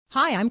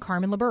Hi, I'm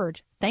Carmen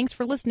LaBerge. Thanks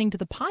for listening to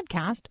the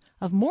podcast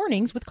of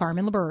Mornings with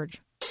Carmen LaBerge.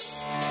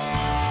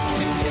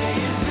 Today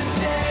is the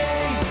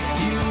day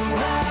you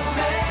have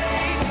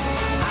made.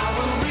 I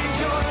will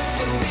rejoice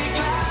and be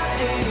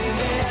glad in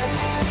it.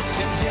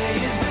 Today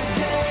is the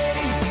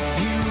day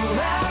you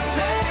have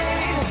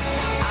made.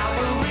 I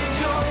will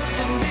rejoice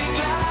and be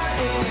glad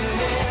in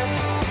it.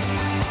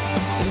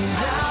 And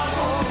I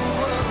won't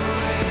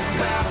worry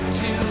about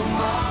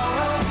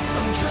tomorrow.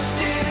 I'm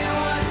trusting in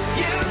what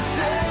you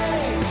say.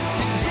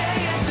 Today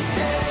is the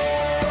day.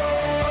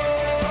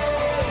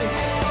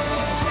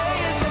 Today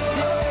is the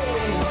day.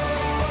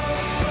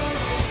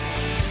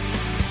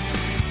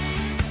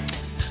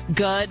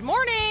 Good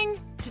morning.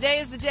 Today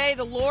is the day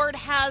the Lord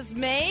has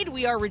made.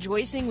 We are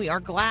rejoicing. We are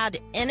glad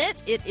in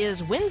it. It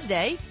is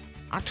Wednesday,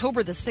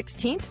 October the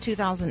 16th,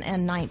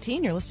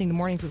 2019. You're listening to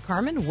Mornings with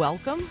Carmen.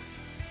 Welcome.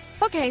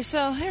 Okay,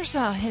 so there's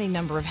any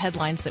number of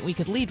headlines that we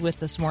could lead with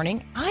this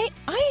morning.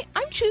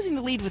 I'm choosing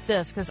to lead with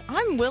this because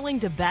I'm willing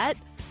to bet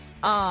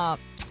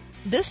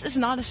this is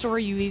not a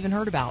story you've even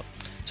heard about.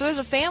 So there's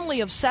a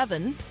family of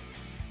 7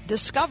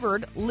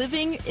 discovered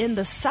living in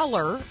the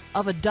cellar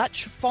of a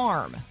Dutch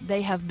farm.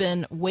 They have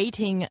been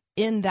waiting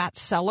in that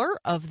cellar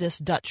of this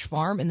Dutch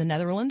farm in the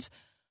Netherlands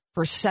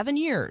for 7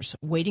 years,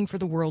 waiting for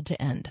the world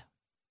to end.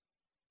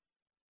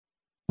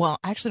 Well,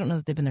 I actually don't know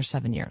that they've been there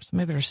 7 years.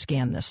 Maybe better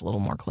scan this a little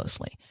more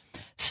closely.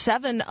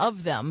 7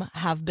 of them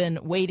have been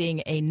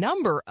waiting a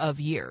number of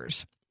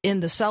years in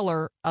the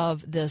cellar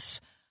of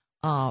this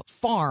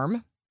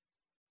farm.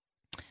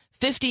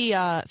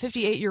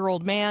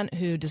 58-year-old man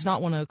who does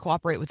not want to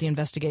cooperate with the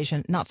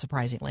investigation, not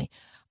surprisingly,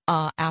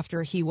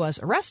 after he was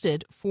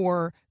arrested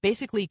for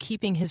basically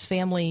keeping his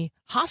family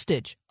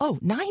hostage. Oh,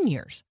 9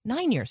 years.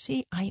 9 years.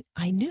 See,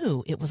 I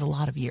knew it was a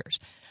lot of years.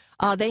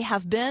 They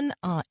have been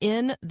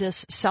in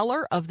this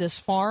cellar of this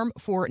farm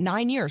for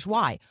 9 years.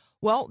 Why?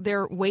 Well,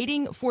 they're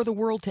waiting for the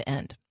world to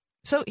end.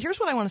 So here's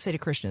what I want to say to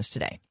Christians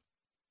today.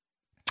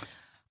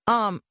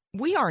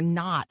 We are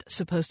not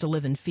supposed to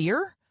live in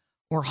fear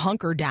or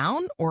hunker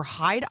down or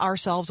hide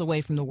ourselves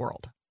away from the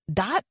world.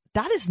 That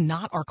is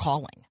not our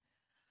calling.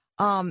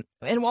 And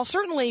while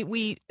certainly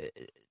we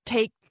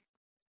take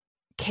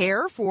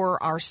care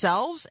for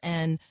ourselves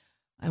and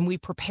we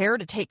prepare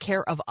to take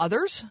care of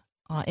others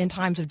in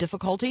times of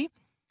difficulty,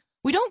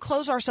 we don't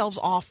close ourselves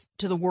off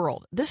to the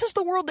world. This is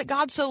the world that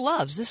God so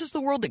loves. This is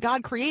the world that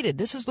God created.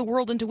 This is the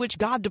world into which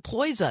God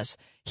deploys us.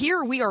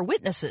 Here we are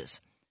witnesses.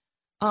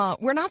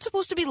 We're not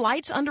supposed to be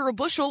lights under a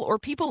bushel or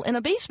people in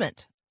a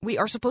basement. We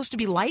are supposed to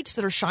be lights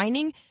that are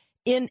shining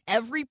in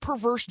every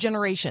perverse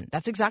generation.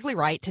 That's exactly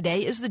right.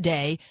 Today is the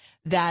day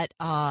that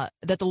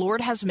the Lord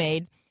has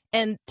made,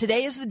 and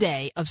today is the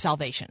day of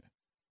salvation.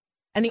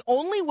 And the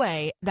only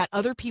way that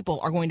other people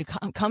are going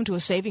to come to a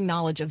saving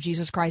knowledge of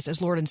Jesus Christ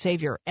as Lord and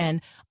Savior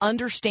and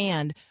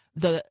understand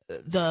the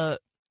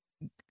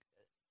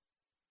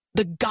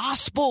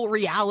gospel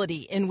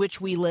reality in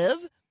which we live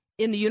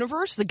in the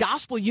universe, the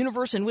gospel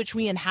universe in which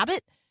we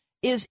inhabit,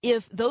 is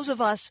if those of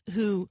us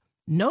who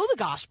know the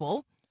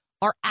gospel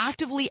are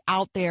actively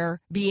out there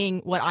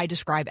being what I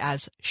describe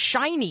as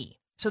shiny.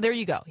 So there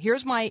you go.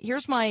 Here's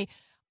my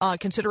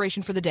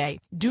consideration for the day.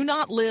 Do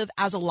not live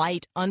as a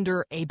light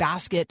under a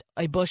basket,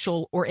 a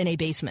bushel, or in a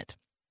basement.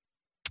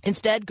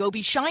 Instead, go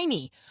be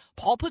shiny.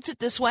 Paul puts it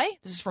this way.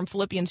 This is from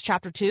Philippians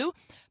chapter 2.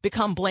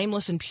 Become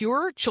blameless and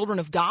pure, children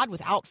of God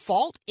without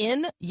fault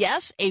in,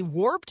 yes, a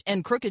warped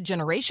and crooked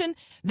generation.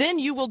 Then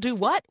you will do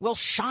what? Well,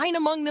 shine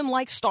among them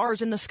like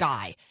stars in the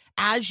sky.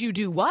 As you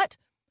do what?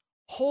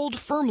 Hold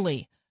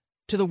firmly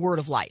to the word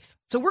of life.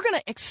 So we're going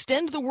to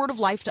extend the word of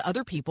life to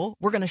other people.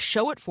 We're going to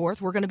show it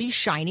forth. We're going to be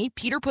shiny.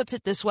 Peter puts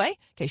it this way, in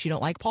case you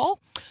don't like Paul.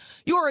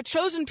 You are a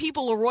chosen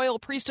people, a royal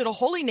priesthood, a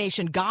holy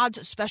nation,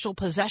 God's special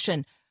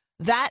possession.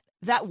 That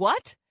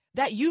what?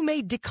 That you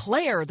may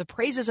declare the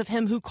praises of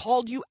him who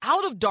called you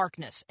out of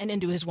darkness and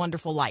into his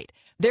wonderful light.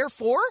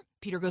 Therefore,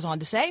 Peter goes on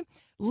to say,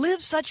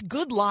 live such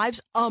good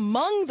lives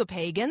among the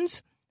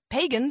pagans.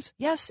 Pagans,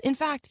 yes, in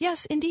fact,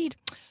 yes, indeed.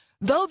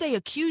 Though they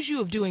accuse you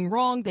of doing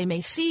wrong, they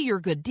may see your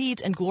good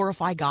deeds and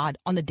glorify God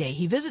on the day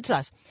he visits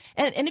us.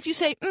 And if you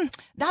say,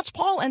 that's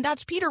Paul and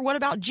that's Peter, what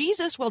about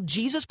Jesus? Well,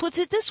 Jesus puts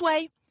it this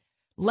way.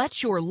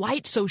 Let your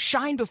light so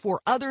shine before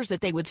others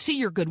that they would see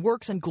your good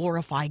works and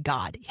glorify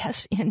God.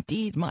 Yes,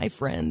 indeed, my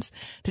friends.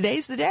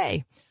 Today's the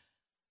day.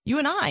 You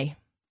and I,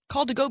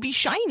 called to go be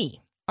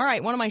shiny. All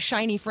right, one of my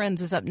shiny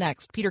friends is up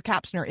next. Peter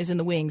Kapsner is in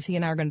the wings. He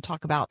and I are going to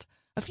talk about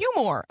a few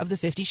more of the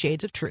 50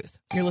 Shades of Truth.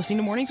 You're listening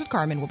to Mornings with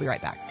Carmen. We'll be right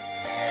back.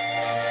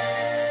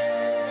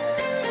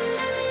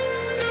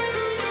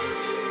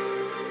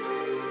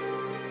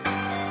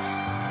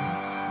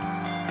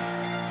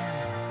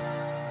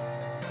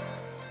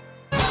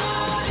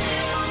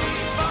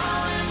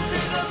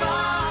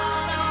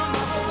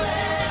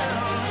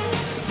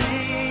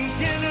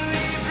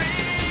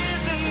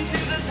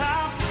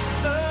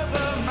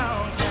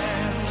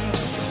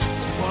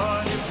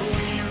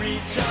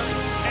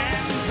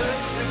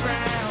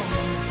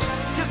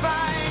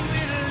 Find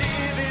we're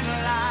living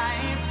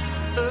life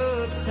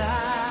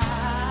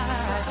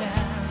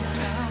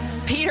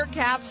Senator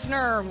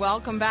Kapsner,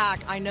 welcome back.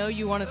 I know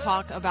you want to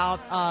talk about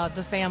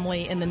the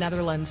family in the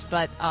Netherlands,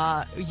 but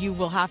you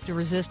will have to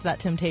resist that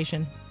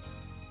temptation.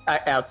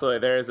 Absolutely.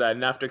 There's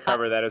enough to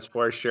cover, that is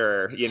for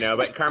sure.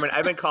 But Carmen,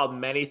 I've been called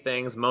many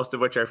things, most of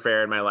which are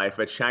fair in my life,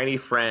 but shiny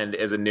friend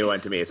is a new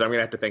one to me. So I'm going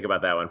to have to think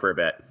about that one for a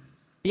bit.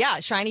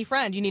 Yeah, shiny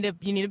friend. You need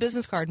a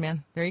business card,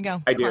 man. There you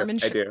go. I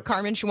do.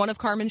 Carmen, one of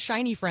Carmen's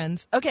shiny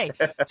friends. Okay,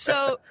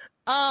 so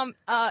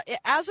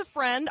as a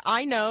friend,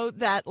 I know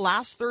that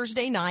last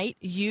Thursday night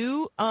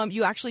you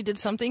actually did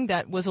something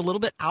that was a little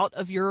bit out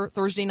of your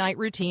Thursday night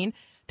routine.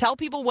 Tell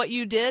people what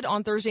you did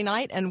on Thursday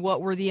night and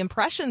what were the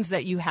impressions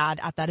that you had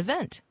at that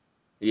event.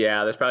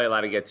 Yeah, there's probably a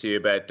lot to get to,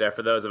 but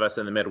for those of us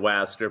in the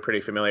Midwest, we're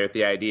pretty familiar with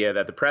the idea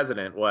that the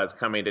president was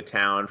coming to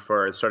town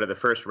for sort of the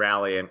first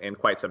rally in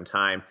quite some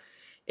time.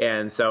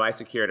 And so I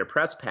secured a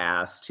press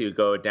pass to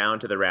go down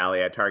to the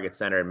rally at Target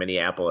Center in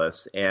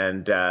Minneapolis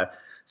and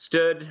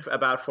stood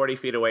about 40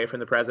 feet away from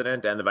the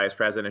president and the vice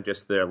president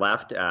just to their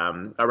left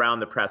around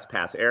the press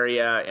pass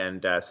area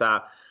and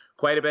saw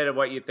quite a bit of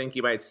what you'd think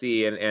you might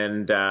see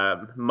and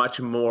much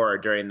more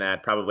during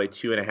that probably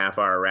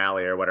 2.5-hour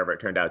rally or whatever it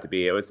turned out to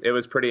be. It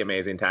was pretty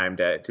amazing time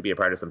to be a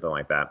part of something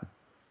like that.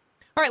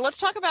 All right, let's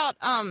talk about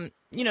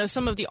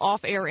some of the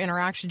off-air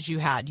interactions you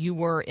had. You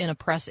were in a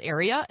press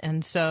area,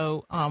 and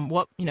so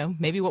what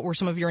were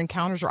some of your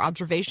encounters or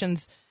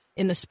observations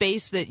in the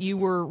space that you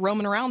were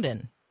roaming around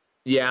in?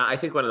 Yeah, I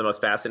think one of the most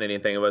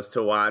fascinating things was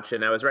to watch,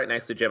 and I was right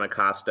next to Jim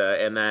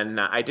Acosta, and then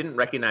I didn't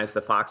recognize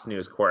the Fox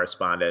News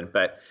correspondent,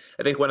 but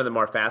I think one of the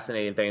more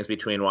fascinating things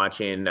between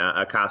watching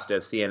Acosta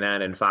of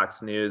CNN and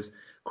Fox News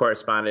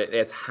correspondent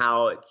is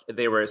how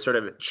they were sort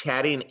of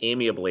chatting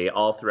amiably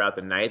all throughout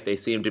the night. They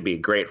seemed to be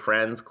great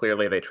friends.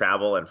 Clearly, they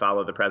travel and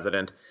follow the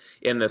president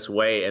in this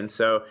way. And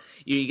so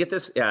you get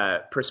this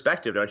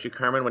perspective, don't you,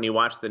 Carmen, when you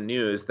watch the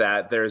news,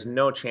 that there's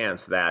no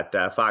chance that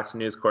Fox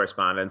News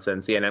correspondents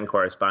and CNN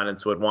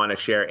correspondents would want to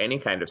share any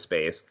kind of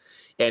space.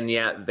 And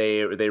yet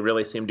they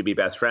really seem to be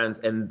best friends.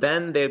 And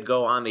then they'd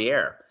go on the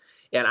air.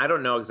 And I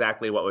don't know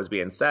exactly what was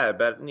being said,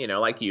 but,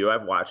 like you,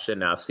 I've watched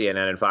enough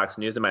CNN and Fox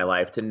News in my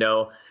life to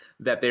know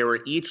that they were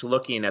each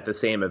looking at the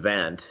same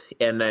event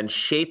and then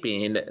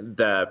shaping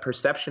the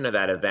perception of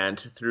that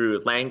event through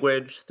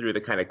language, through the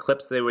kind of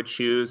clips they would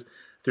choose,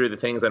 through the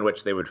things on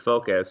which they would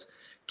focus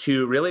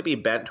to really be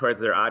bent towards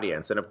their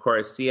audience. And of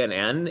course,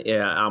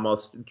 CNN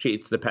almost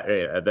treats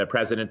the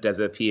president as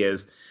if he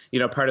is,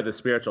 part of the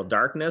spiritual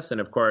darkness. And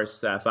of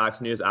course,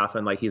 Fox News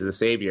often like he's a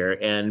savior.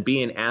 And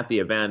being at the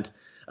event,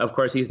 of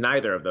course, he's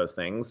neither of those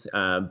things.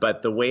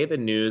 But the way the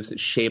news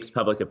shapes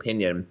public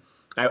opinion,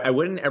 I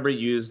wouldn't ever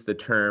use the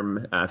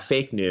term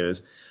fake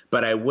news,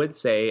 but I would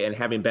say, and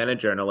having been a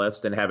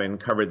journalist and having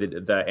covered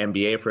the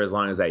NBA for as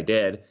long as I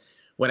did,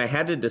 when I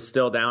had to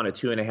distill down a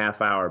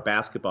 2.5-hour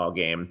basketball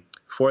game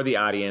for the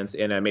audience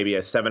in maybe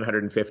a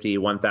 750,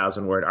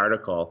 1,000-word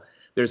article,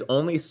 there's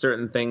only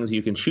certain things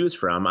you can choose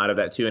from out of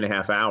that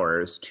 2.5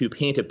 hours to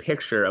paint a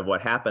picture of what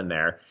happened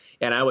there.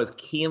 And I was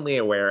keenly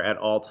aware at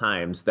all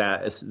times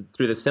that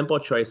through the simple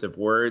choice of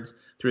words,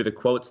 through the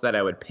quotes that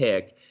I would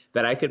pick,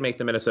 that I could make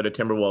the Minnesota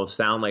Timberwolves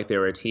sound like they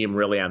were a team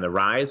really on the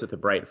rise with a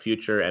bright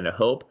future and a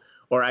hope,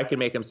 or I could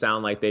make them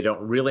sound like they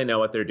don't really know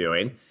what they're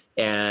doing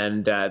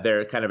and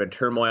they're kind of in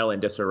turmoil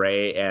and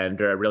disarray and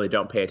really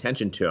don't pay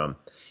attention to them.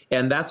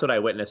 And that's what I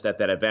witnessed at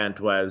that event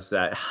was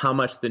how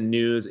much the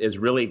news is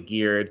really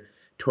geared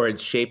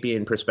towards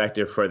shaping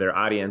perspective for their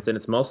audience. And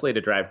it's mostly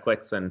to drive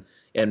clicks and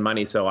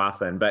money so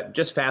often, but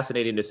just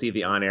fascinating to see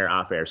the on-air,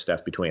 off-air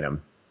stuff between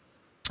them.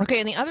 Okay,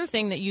 and the other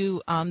thing that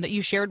you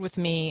shared with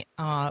me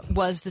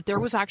was that there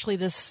was actually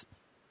this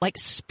like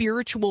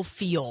spiritual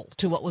feel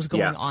to what was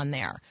going on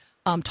there.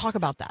 Talk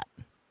about that.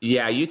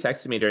 Yeah, you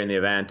texted me during the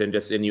event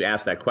and you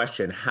asked that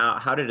question.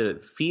 How did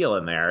it feel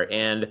in there?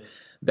 And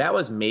that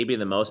was maybe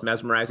the most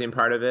mesmerizing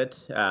part of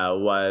it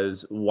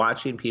was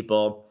watching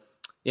people.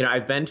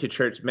 I've been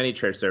to many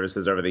church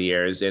services over the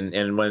years,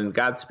 and when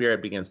God's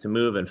Spirit begins to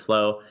move and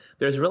flow,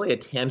 there's really a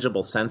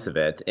tangible sense of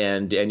it,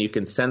 and you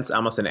can sense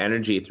almost an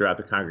energy throughout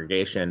the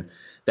congregation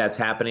that's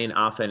happening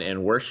often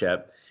in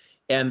worship.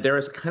 And there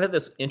was kind of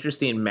this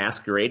interesting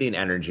masquerading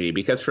energy,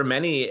 because for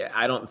many,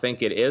 I don't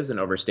think it is an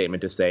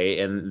overstatement to say,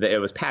 and it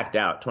was packed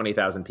out,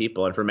 20,000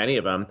 people, and for many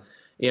of them,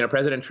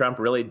 President Trump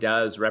really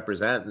does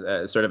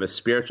represent sort of a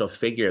spiritual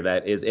figure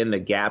that is in the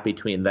gap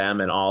between them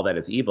and all that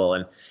is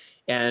evil.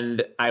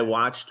 And I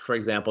watched, for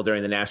example,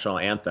 during the national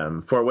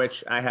anthem, for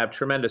which I have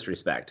tremendous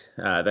respect,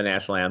 the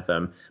national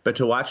anthem, but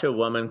to watch a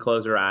woman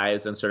close her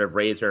eyes and sort of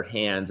raise her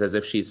hands as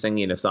if she's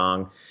singing a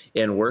song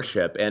in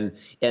worship. And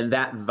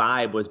that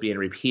vibe was being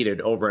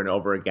repeated over and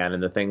over again in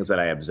the things that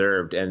I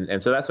observed.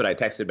 And so that's what I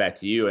texted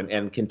back to you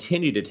and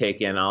continued to take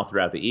in all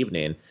throughout the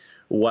evening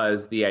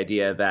was the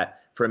idea that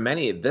for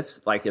many, this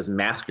is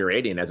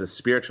masquerading as a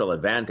spiritual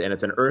event, and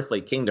it's an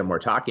earthly kingdom we're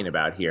talking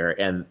about here.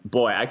 And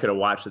boy, I could have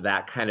watched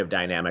that kind of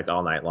dynamic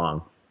all night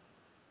long.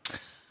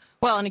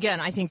 Well, and again,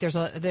 I think there's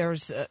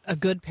a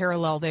good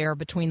parallel there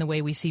between the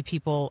way we see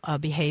people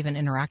behave and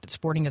interact at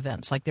sporting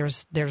events. Like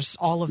there's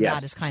all of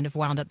that is kind of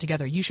wound up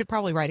together. You should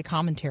probably write a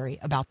commentary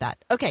about that.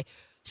 Okay,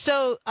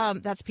 So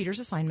that's Peter's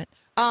assignment.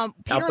 Peter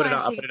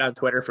I'll put it on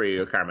Twitter for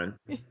you, Carmen.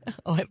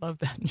 Oh, I love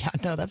that. Yeah,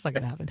 no, that's not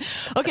going to happen.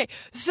 Okay,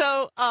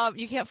 so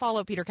you can't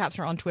follow Peter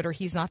Kapsner on Twitter.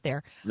 He's not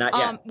there. Not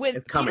yet. When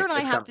It's coming. Peter and I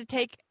It's have coming. to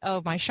take,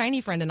 my shiny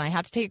friend and I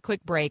have to take a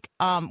quick break.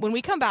 When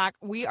we come back,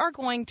 we are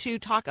going to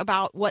talk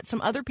about what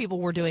some other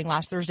people were doing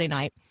last Thursday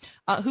night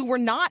who were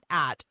not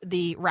at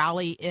the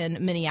rally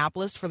in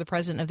Minneapolis for the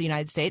President of the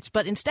United States,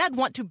 but instead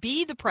want to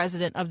be the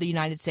President of the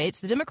United States.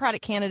 The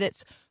Democratic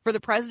candidates for the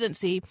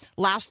presidency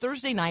last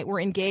Thursday night were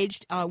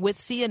engaged with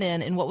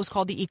CNN in what was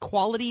called the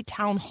Equality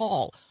Town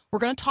Hall. We're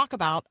going to talk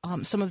about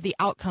some of the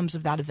outcomes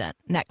of that event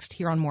next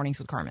here on Mornings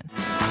with Carmen.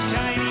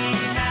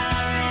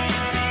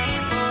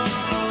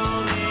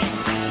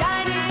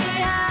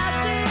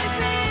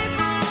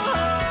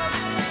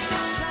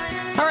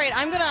 All right,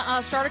 I'm going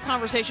to start a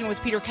conversation with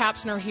Peter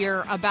Kapsner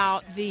here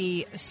about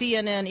the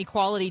CNN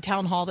Equality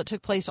Town Hall that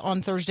took place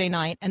on Thursday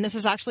night. And this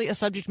is actually a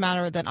subject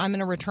matter that I'm going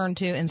to return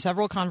to in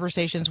several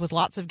conversations with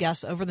lots of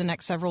guests over the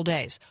next several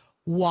days.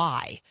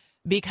 Why?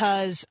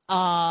 Because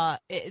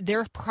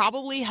there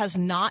probably has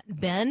not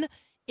been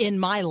in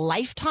my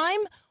lifetime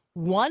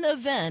one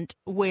event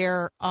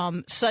where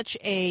such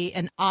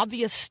an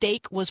obvious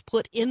stake was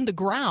put in the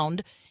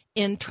ground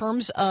in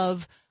terms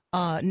of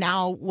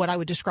now what I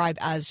would describe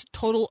as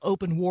total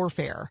open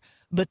warfare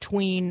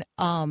between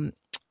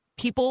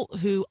people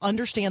who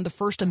understand the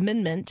First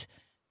Amendment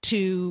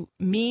to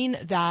mean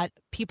that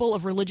people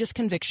of religious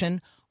conviction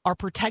are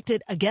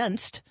protected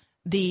against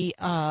the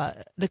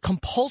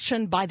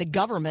compulsion by the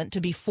government to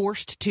be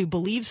forced to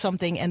believe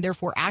something and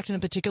therefore act in a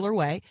particular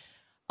way,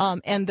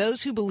 and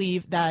those who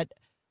believe that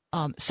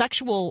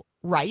sexual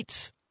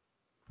rights,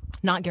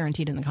 not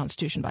guaranteed in the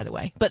Constitution, by the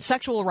way, but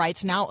sexual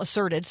rights now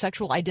asserted,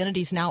 sexual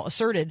identities now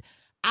asserted,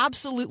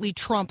 absolutely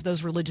trump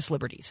those religious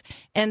liberties.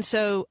 And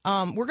so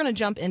we're going to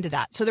jump into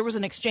that. So there was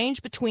an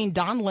exchange between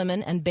Don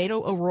Lemon and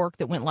Beto O'Rourke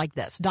that went like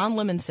this. Don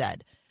Lemon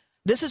said,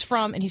 this is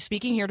from, and he's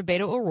speaking here to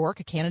Beto O'Rourke,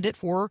 a candidate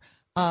for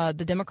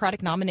the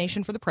Democratic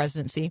nomination for the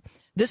presidency.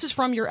 This is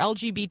from your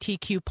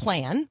LGBTQ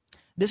plan.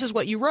 This is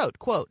what you wrote,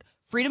 quote,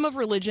 freedom of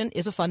religion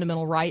is a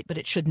fundamental right, but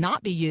it should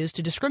not be used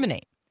to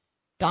discriminate.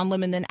 Don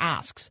Lemon then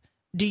asks,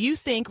 do you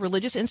think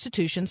religious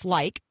institutions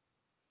like,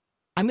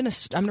 I'm going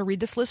to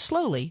read this list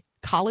slowly,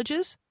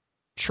 colleges,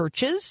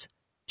 churches,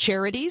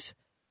 charities,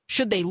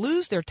 should they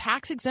lose their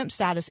tax-exempt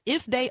status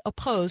if they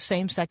oppose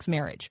same-sex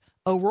marriage?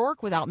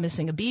 O'Rourke, without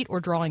missing a beat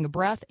or drawing a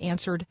breath,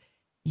 answered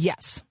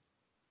yes.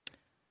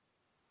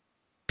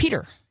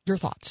 Peter, your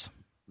thoughts?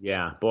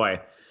 Yeah, boy.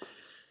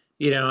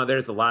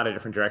 There's a lot of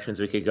different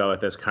directions we could go with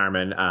this,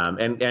 Carmen.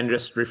 And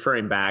just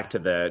referring back to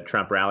the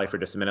Trump rally for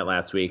just a minute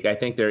last week, I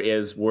think there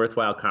is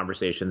worthwhile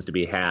conversations to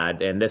be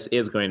had. And this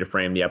is going to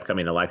frame the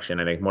upcoming election,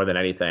 I think, more than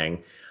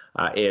anything,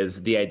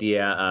 is the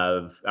idea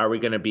of, are we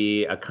going to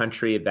be a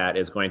country that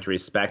is going to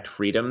respect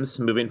freedoms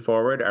moving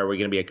forward? Are we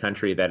going to be a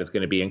country that is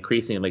going to be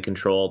increasingly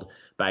controlled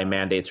by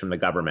mandates from the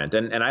government?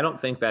 And I don't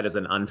think that is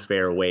an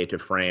unfair way to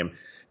frame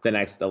the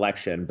next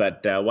election.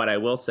 But what I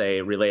will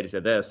say related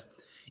to this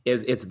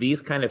is it's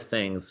these kind of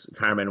things,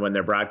 Carmen, when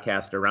they're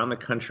broadcast around the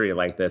country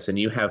like this, and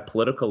you have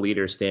political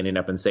leaders standing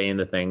up and saying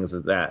the things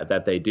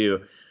that they do,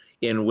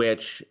 in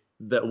which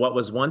what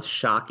was once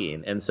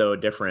shocking and so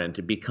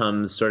different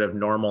becomes sort of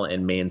normal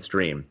and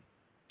mainstream.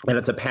 And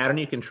it's a pattern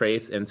you can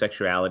trace in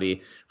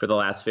sexuality for the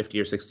last 50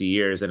 or 60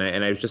 years. And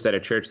I was just at a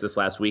church this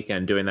last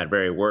weekend doing that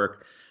very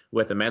work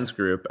with a men's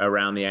group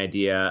around the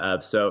idea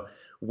of, so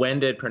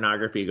when did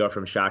pornography go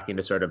from shocking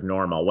to sort of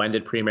normal? When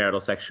did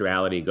premarital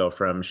sexuality go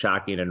from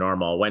shocking to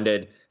normal? When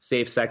did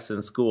safe sex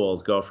in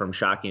schools go from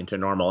shocking to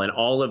normal? And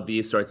all of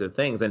these sorts of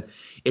things. And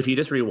if you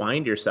just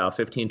rewind yourself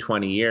 15,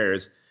 20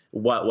 years,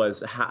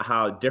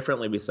 how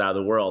differently we saw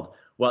the world.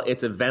 Well,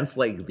 it's events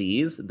like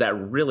these that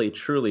really,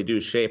 truly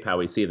do shape how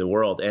we see the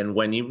world. And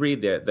when you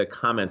read the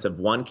comments of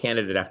one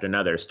candidate after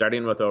another,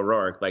 starting with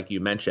O'Rourke, like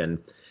you mentioned,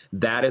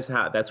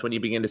 that's when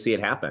you begin to see it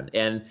happen.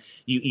 And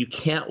you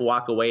can't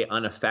walk away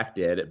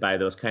unaffected by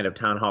those kind of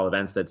town hall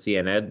events that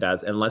CNN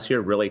does unless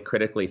you're really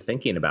critically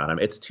thinking about them.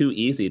 It's too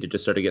easy to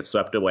just sort of get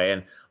swept away,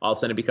 and all of a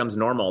sudden it becomes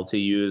normal to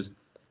use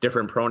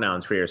different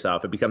pronouns for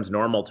yourself. It becomes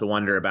normal to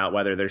wonder about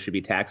whether there should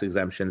be tax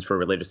exemptions for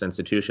religious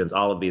institutions,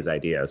 all of these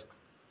ideas.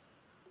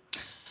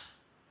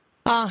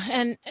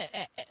 And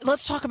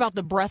let's talk about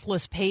the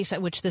breathless pace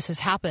at which this has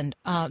happened.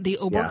 The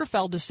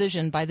Obergefell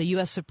decision by the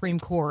U.S. Supreme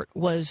Court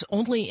was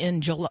only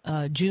in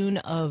June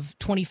of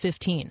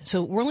 2015.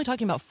 So we're only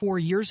talking about 4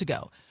 years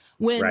ago.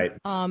 When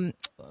Barack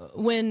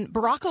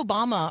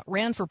Obama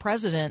ran for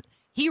president,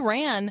 he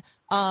ran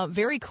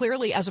very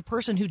clearly as a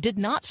person who did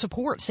not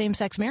support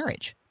same-sex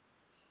marriage.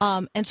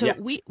 And so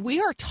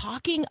we are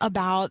talking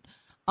about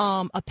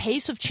a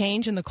pace of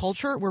change in the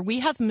culture where we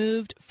have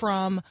moved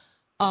from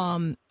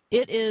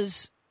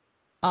it's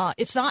not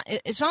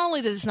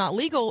only that it's not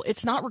legal,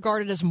 it's not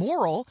regarded as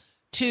moral,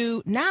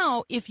 to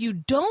now if you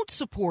don't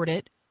support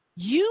it,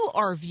 you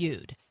are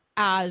viewed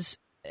as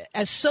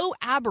so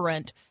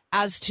aberrant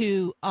as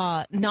to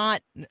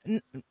not,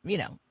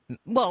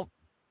 well,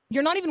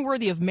 you're not even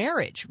worthy of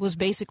marriage, was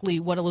basically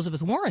what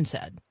Elizabeth Warren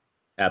said.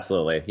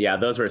 Absolutely. Yeah,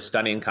 those were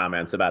stunning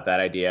comments about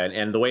that idea.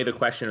 And the way the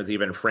question was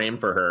even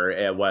framed for her,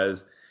 it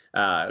was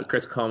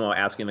Chris Cuomo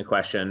asking the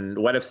question,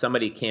 what if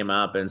somebody came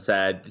up and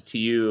said to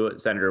you,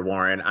 Senator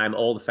Warren, I'm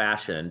old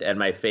fashioned and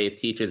my faith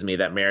teaches me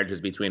that marriage is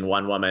between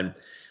one woman,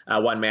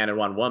 one man and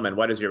one woman.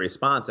 What is your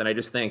response? And I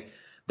just think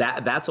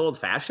that's old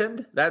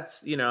fashioned.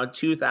 That's,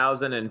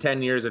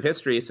 2010 years of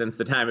history since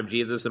the time of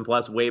Jesus, and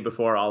plus way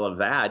before all of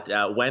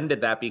that. When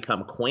did that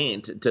become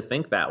quaint to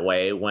think that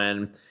way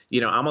when,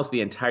 almost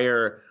the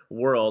entire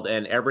world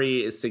and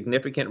every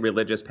significant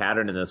religious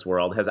pattern in this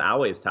world has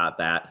always taught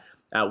that?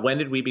 When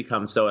did we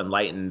become so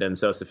enlightened and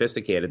so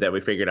sophisticated that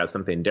we figured out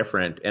something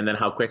different, and then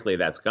how quickly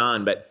that's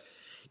gone? But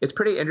it's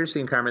pretty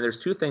interesting, Carmen. There's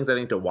two things I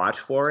think to watch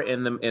for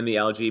in the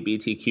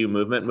LGBTQ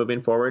movement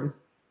moving forward.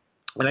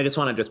 And I just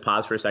want to just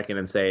pause for a second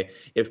and say,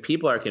 if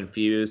people are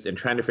confused and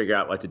trying to figure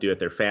out what to do with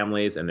their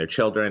families and their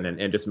children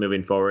and just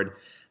moving forward,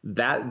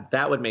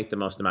 that would make the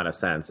most amount of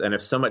sense. And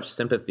if so much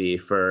sympathy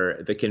for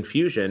the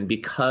confusion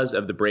because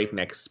of the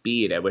breakneck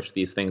speed at which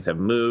these things have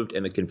moved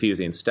and the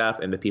confusing stuff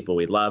and the people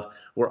we love,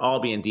 we're all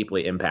being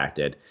deeply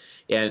impacted.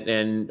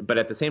 But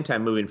at the same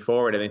time, moving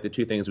forward, I think the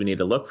two things we need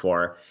to look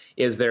for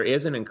is there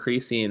is an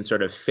increasing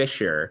sort of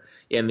fissure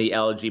in the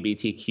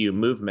LGBTQ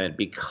movement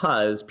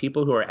because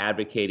people who are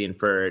advocating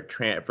for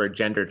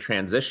gender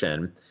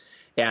transition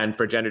and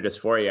for gender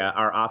dysphoria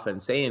are often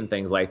saying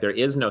things like there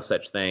is no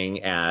such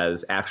thing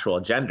as actual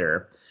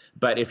gender.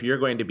 But if you're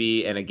going to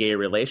be in a gay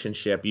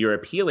relationship, you're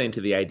appealing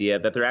to the idea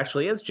that there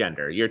actually is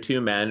gender. You're two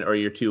men or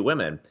you're two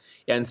women.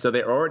 And so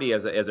there already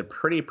is a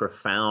pretty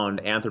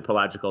profound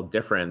anthropological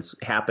difference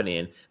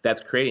happening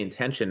that's creating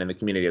tension in the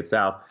community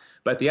itself.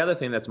 But the other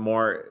thing that's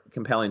more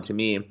compelling to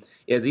me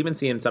is even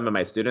seeing some of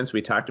my students,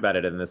 we talked about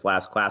it in this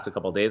last class a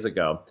couple of days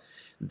ago,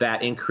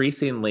 that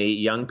increasingly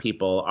young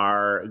people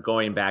are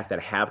going back that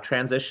have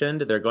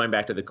transitioned. They're going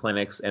back to the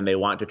clinics and they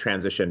want to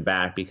transition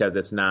back because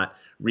it's not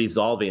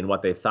resolving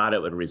what they thought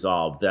it would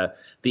resolve.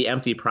 The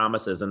empty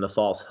promises and the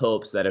false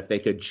hopes that if they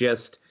could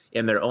just,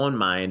 in their own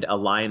mind,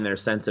 align their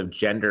sense of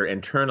gender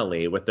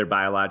internally with their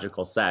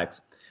biological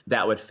sex,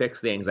 that would fix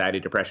the anxiety,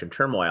 depression,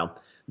 turmoil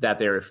that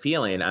they're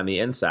feeling on the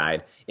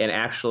inside. And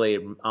actually,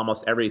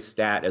 almost every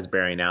stat is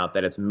bearing out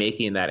that it's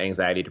making that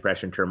anxiety,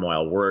 depression,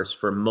 turmoil worse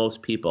for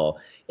most people.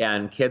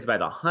 And kids by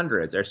the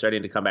hundreds are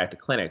starting to come back to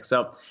clinics.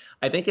 So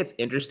I think it's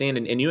interesting,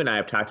 and you and I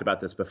have talked about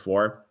this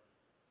before,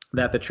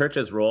 that the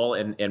church's role,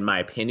 in my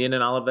opinion,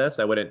 in all of this,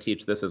 I wouldn't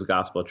teach this as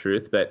gospel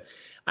truth, but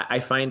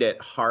I find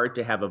it hard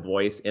to have a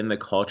voice in the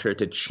culture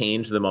to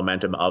change the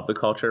momentum of the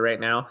culture right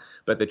now.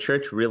 But the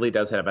church really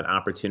does have an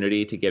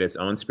opportunity to get its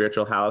own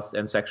spiritual house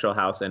and sexual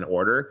house in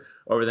order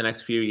over the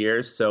next few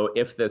years. So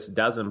if this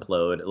does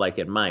implode, like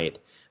it might,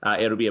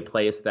 it'll be a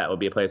place that will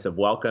be a place of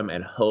welcome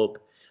and hope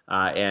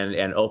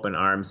and open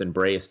arms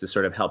embrace to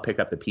sort of help pick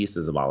up the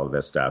pieces of all of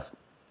this stuff.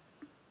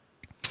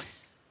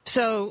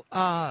 So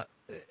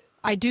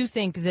I do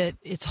think that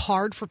it's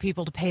hard for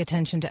people to pay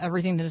attention to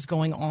everything that is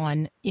going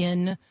on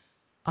in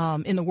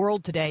the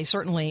world today,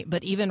 certainly,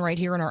 but even right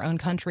here in our own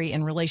country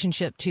in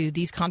relationship to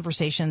these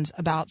conversations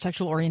about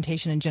sexual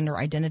orientation and gender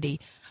identity.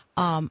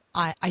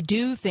 I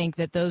do think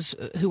that those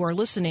who are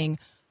listening,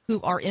 who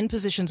are in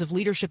positions of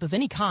leadership of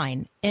any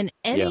kind, and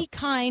any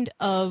kind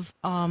of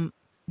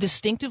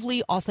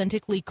distinctively,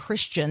 authentically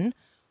Christian,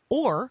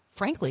 or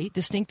frankly,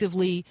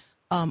 distinctively,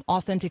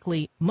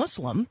 authentically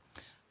Muslim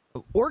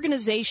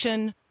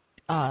organization,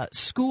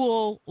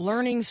 school,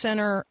 learning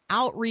center,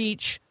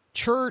 outreach,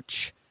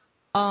 church,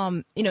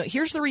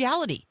 here's the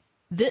reality.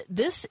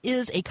 This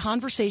is a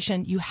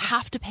conversation you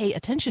have to pay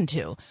attention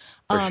to.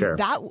 For sure.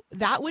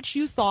 That which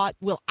you thought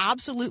will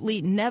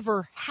absolutely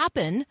never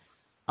happen.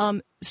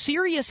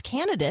 Serious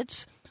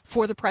candidates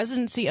for the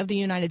presidency of the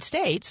United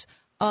States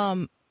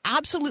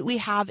absolutely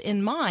have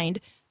in mind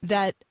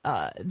that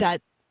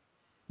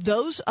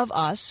those of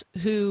us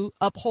who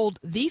uphold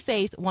the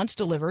faith once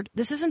delivered,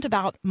 this isn't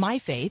about my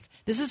faith.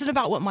 This isn't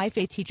about what my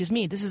faith teaches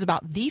me. This is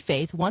about the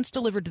faith once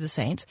delivered to the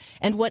saints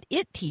and what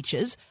it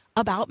teaches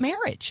about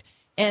marriage.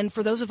 And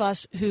for those of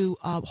us who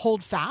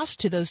hold fast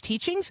to those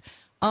teachings,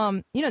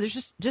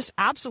 there's just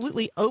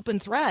absolutely open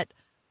threat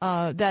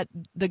that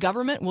the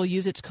government will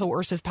use its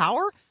coercive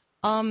power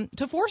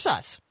to force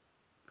us.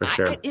 For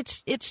sure.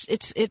 It's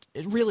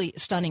really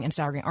stunning and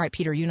staggering. All right,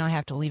 Peter, you and I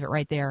have to leave it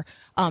right there.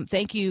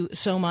 Thank you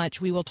so much.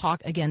 We will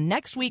talk again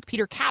next week.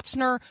 Peter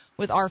Kapsner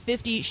with our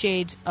 50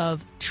 Shades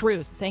of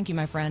Truth. Thank you,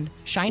 my friend.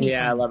 Shiny.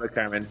 Yeah, friend. I love it,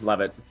 Carmen.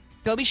 Love it.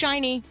 Go be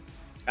shiny.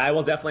 I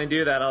will definitely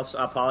do that. I'll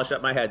polish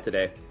up my head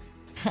today.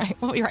 All right,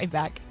 we'll be right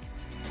back.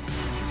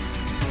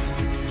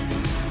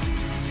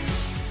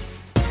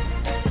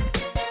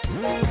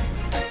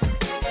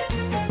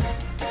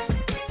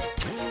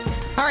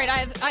 All right,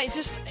 I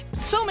just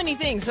so many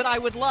things that I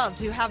would love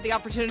to have the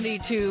opportunity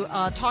to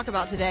talk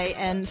about today,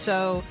 and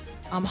so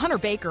Hunter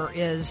Baker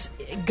is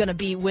going to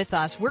be with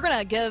us. We're going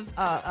to give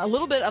a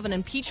little bit of an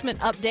impeachment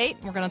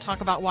update. We're going to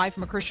talk about why,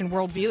 from a Christian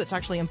worldview, it's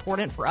actually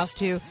important for us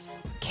to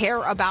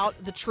care about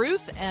the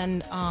truth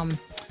and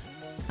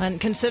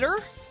consider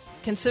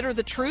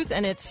the truth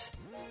and its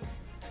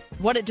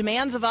what it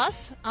demands of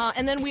us.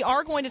 And then we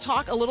are going to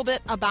talk a little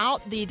bit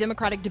about the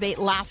Democratic debate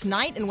last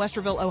night in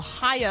Westerville,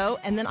 Ohio.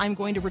 And then I'm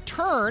going to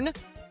return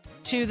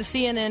to the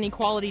CNN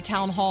Equality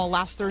Town Hall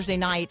last Thursday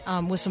night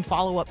with some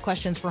follow-up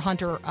questions for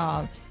Hunter,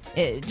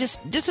 just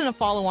in a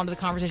follow-on to the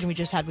conversation we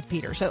just had with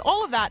Peter. So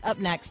all of that up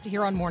next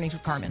here on Mornings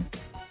with Carmen.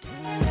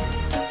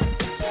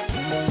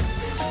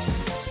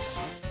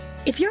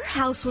 If your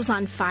house was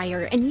on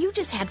fire and you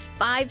just had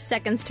 5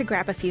 seconds to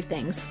grab a few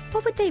things,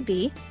 what would they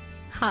be?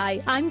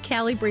 Hi, I'm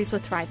Callie Breeze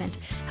with Thrivent,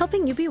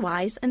 helping you be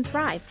wise and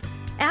thrive.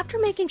 After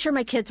making sure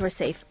my kids were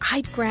safe,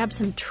 I'd grab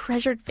some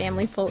treasured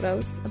family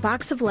photos, a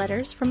box of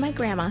letters from my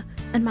grandma,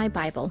 and my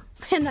Bible,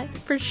 and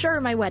for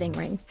sure my wedding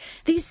ring.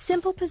 These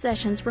simple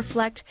possessions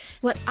reflect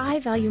what I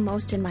value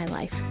most in my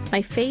life: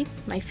 my faith,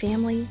 my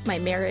family, my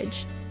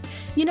marriage.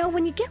 You know,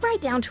 when you get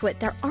right down to it,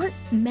 there aren't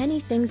many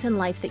things in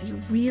life that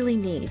you really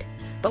need.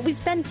 But we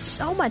spend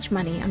so much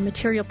money on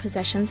material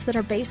possessions that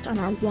are based on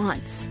our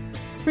wants.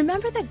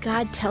 Remember that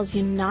God tells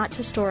you not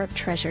to store up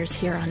treasures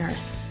here on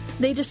earth.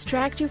 They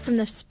distract you from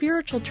the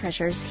spiritual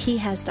treasures He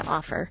has to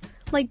offer,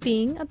 like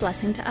being a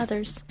blessing to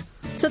others.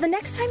 So the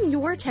next time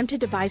you're tempted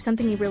to buy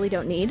something you really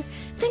don't need,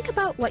 think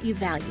about what you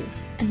value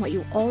and what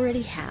you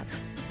already have.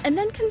 And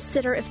then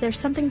consider if there's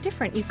something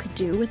different you could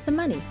do with the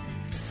money.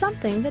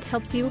 Something that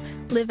helps you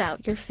live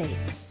out your faith.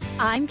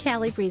 I'm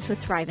Callie Breeze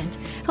with Thrivent,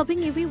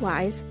 helping you be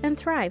wise and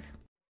thrive.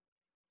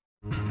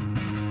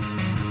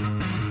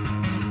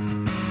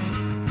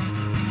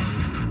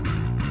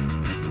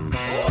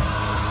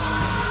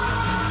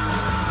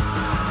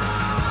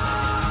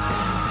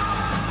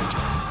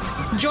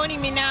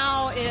 Joining me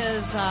now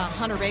is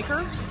Hunter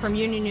Baker from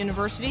Union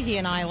University. He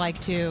and I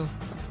like to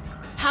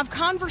have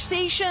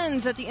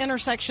conversations at the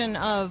intersection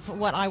of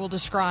what I will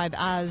describe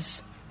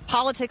as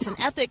politics and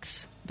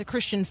ethics, the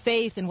Christian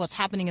faith, and what's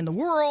happening in the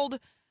world.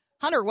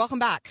 Hunter, welcome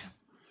back.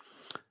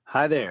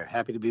 Hi there.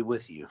 Happy to be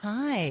with you.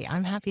 Hi.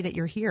 I'm happy that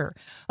you're here.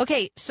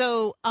 Okay,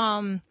 so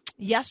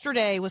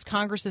yesterday was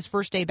Congress's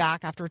first day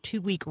back after a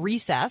 2-week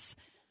recess,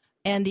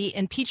 and the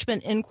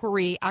impeachment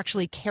inquiry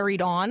actually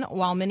carried on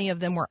while many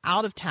of them were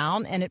out of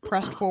town, and it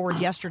pressed forward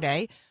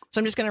yesterday. So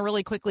I'm just going to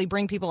really quickly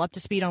bring people up to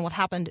speed on what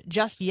happened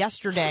just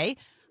yesterday.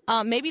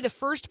 Maybe the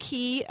first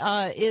key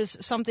is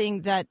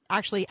something that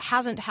actually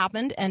hasn't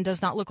happened and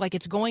does not look like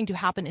it's going to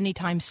happen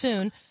anytime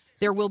soon.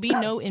 There will be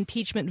no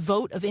impeachment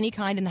vote of any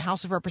kind in the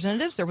House of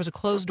Representatives. There was a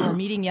closed-door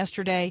meeting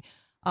yesterday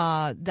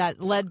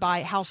that led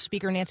by House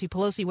Speaker Nancy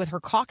Pelosi with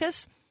her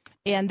caucus,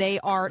 and they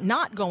are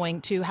not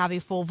going to have a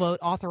full vote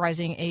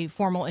authorizing a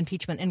formal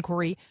impeachment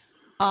inquiry.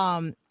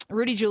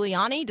 Rudy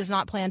Giuliani does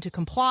not plan to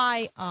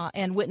comply,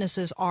 and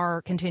witnesses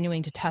are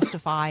continuing to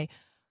testify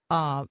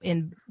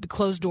in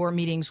closed-door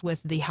meetings with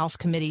the House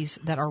committees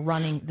that are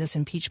running this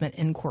impeachment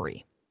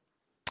inquiry.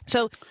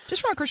 So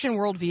just from a Christian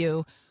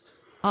worldview,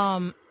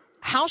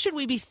 how should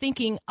we be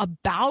thinking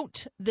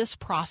about this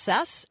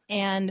process,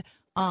 and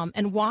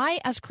why,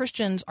 as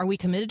Christians, are we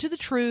committed to the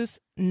truth,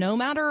 no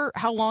matter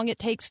how long it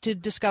takes to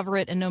discover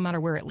it, and no matter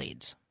where it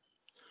leads?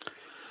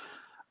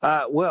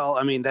 Well,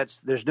 I mean,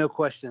 there's no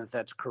question that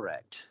that's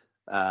correct.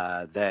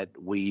 That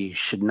we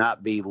should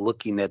not be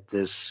looking at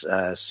this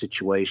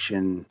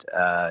situation,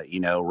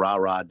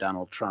 rah-rah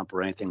Donald Trump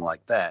or anything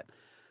like that.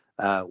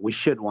 We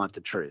should want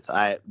the truth.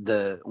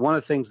 One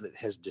of the things that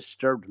has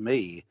disturbed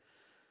me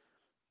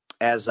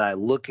as I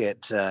look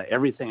at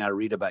everything I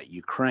read about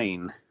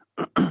Ukraine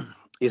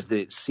is that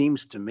it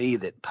seems to me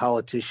that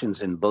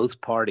politicians in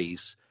both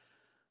parties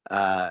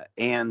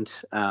and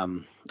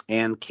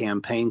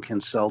campaign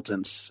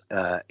consultants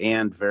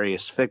and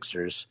various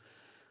fixers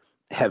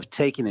have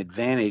taken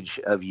advantage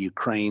of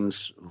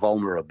Ukraine's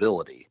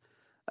vulnerability.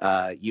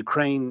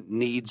 Ukraine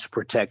needs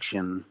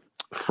protection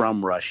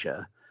from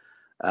Russia.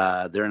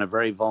 They're in a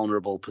very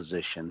vulnerable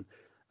position.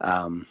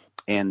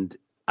 And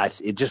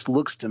it just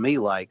looks to me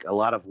like a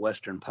lot of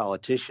Western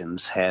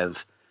politicians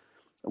have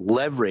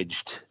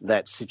leveraged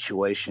that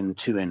situation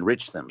to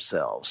enrich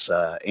themselves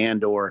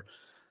and or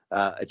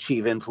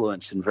achieve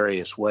influence in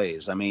various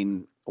ways. I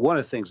mean, one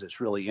of the things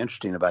that's really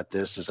interesting about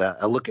this is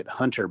I look at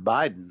Hunter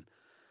Biden.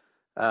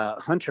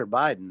 Hunter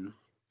Biden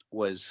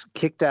was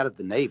kicked out of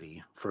the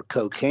Navy for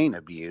cocaine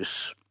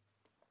abuse,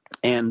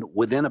 and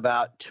within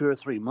about 2 or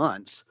 3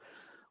 months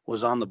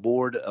was on the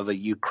board of a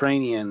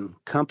Ukrainian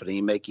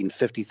company making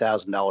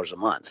 $50,000 a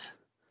month.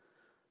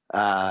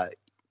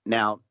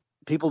 Now,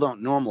 people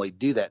don't normally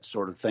do that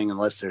sort of thing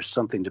unless there's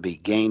something to be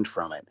gained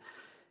from it.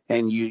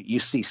 And you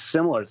see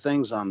similar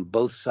things on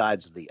both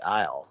sides of the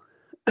aisle.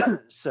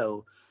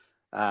 So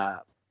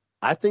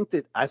I think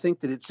that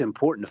it's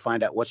important to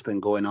find out what's been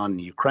going on in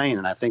Ukraine,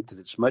 and I think that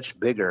it's much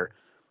bigger,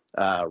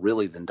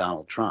 really, than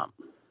Donald Trump.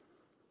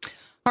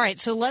 All right,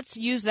 so let's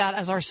use that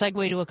as our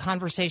segue to a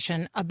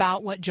conversation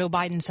about what Joe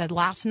Biden said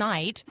last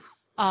night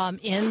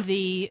in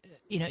the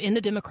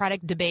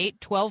Democratic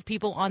debate. 12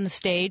 people on the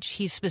stage.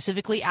 He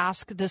specifically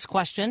asked this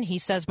question. He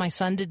says, "My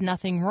son did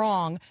nothing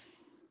wrong."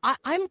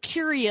 I'm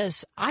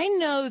curious. I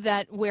know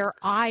that where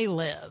I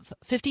live,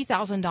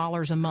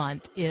 $50,000 a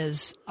month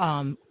is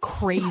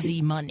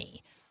crazy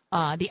money.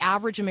 the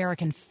average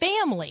American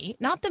family,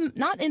 not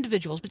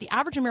individuals, but the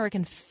average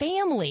American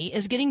family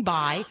is getting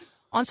by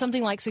on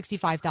something like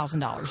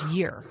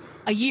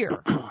 $65,000 a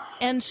year.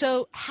 And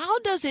so how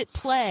does it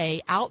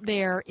play out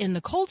there in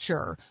the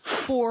culture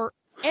for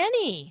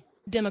any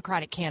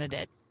Democratic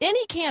candidate,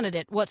 any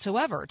candidate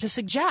whatsoever, to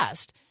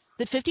suggest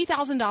that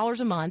 $50,000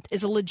 a month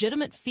is a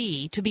legitimate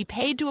fee to be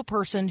paid to a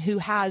person who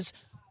has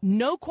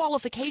no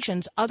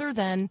qualifications other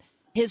than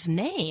his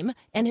name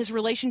and his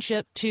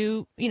relationship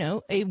to,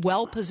 a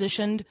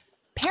well-positioned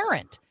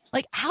parent?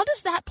 Like, how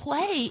does that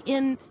play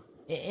in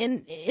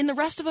the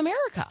rest of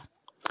America?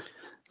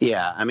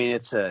 Yeah, I mean,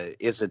 it's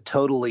a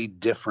totally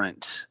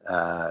different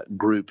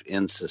group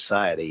in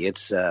society.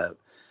 It's I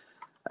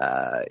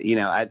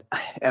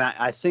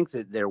think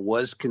that there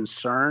was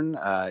concern.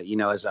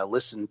 As I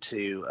listened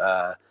to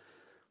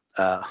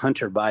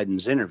Hunter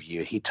Biden's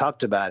interview, he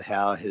talked about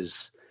how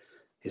his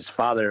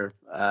father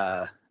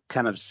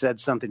kind of said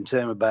something to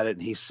him about it,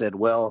 and he said,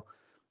 "Well,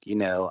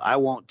 I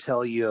won't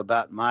tell you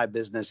about my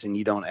business, and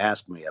you don't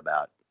ask me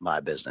about my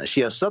business."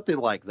 Something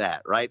like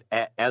that, right?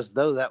 As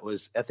though that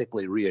was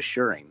ethically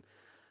reassuring.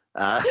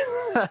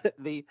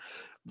 The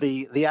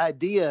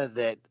idea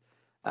that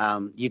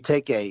you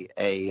take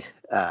a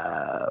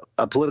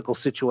political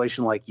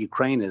situation like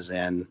Ukraine is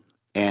in,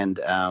 and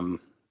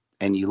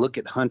you look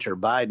at Hunter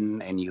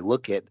Biden, and you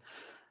look at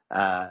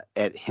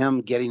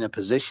him getting a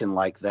position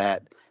like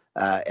that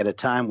at a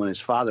time when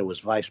his father was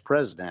vice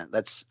president,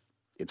 it's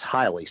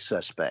highly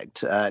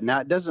suspect.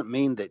 Now, it doesn't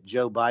mean that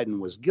Joe Biden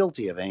was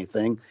guilty of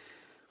anything,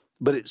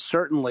 but it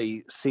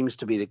certainly seems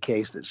to be the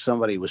case that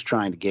somebody was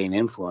trying to gain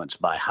influence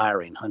by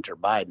hiring Hunter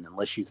Biden,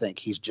 unless you think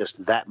he's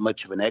just that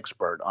much of an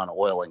expert on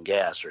oil and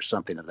gas or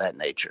something of that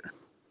nature.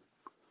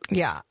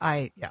 Okay.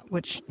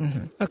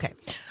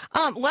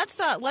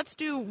 Let's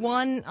do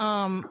one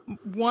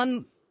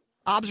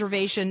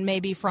observation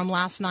maybe from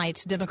last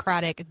night's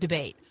Democratic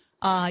debate.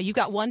 You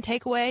got one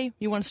takeaway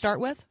you want to start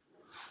with?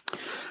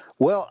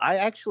 Well, I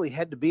actually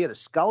had to be at a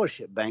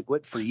scholarship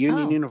banquet for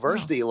Union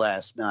University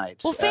last night.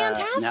 Well,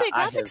 fantastic!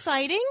 That's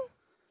exciting.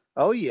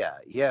 Oh yeah.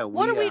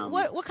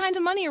 What kinds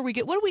of money are we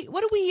getting? What are we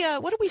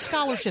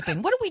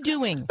scholarshiping? What are we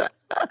doing?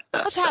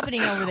 What's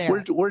happening over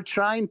there? We're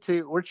trying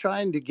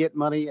to get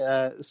money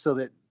so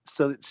that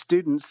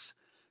students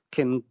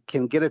can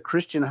get a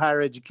Christian higher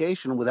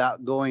education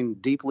without going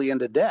deeply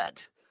into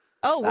debt.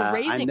 Oh, we're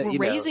raising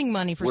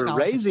money for scholarships. We're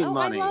raising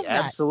money, I love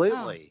that.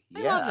 absolutely.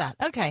 I love that.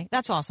 Okay,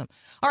 that's awesome.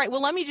 All right,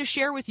 well, let me just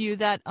share with you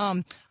that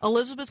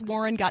Elizabeth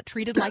Warren got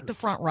treated like the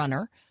front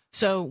runner.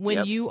 So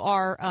when you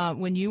are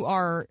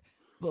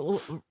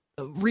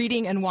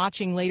reading and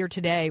watching later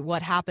today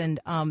what happened,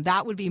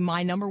 that would be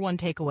my number one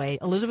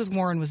takeaway. Elizabeth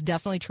Warren was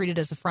definitely treated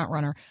as the front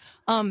runner.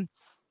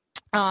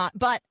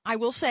 But I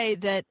will say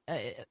that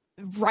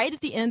right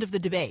at the end of the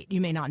debate,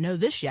 you may not know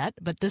this yet,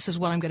 but this is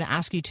what I'm going to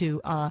ask you to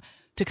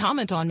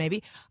comment on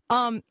maybe.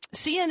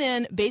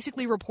 CNN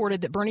basically reported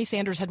that Bernie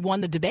Sanders had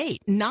won the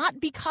debate, not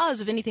because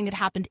of anything that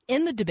happened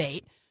in the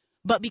debate,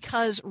 but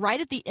because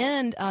right at the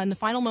end, in the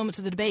final moments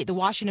of the debate, the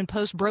Washington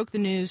Post broke the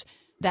news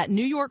that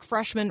New York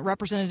freshman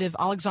Representative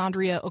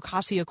Alexandria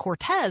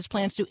Ocasio-Cortez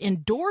plans to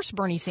endorse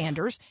Bernie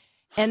Sanders.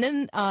 And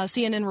then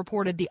CNN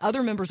reported the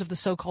other members of the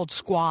so-called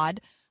squad,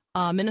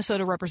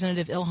 Minnesota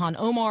Representative Ilhan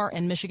Omar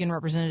and Michigan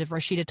Representative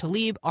Rashida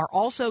Tlaib, are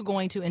also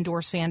going to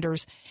endorse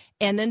Sanders.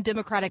 And then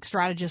Democratic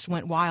strategists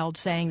went wild,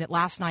 saying that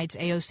last night's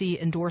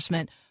AOC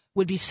endorsement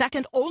would be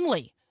second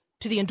only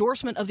to the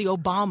endorsement of the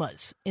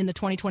Obamas in the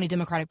 2020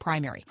 Democratic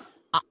primary.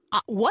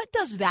 What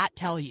does that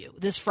tell you?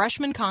 This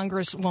freshman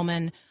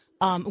congresswoman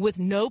with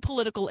no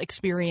political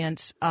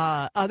experience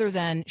other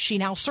than she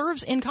now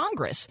serves in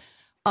Congress.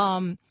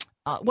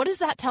 What does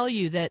that tell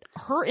you, that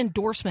her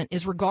endorsement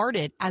is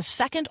regarded as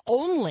second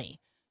only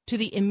to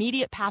the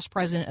immediate past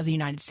president of the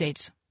United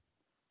States?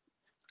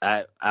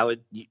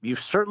 You've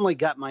certainly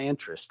got my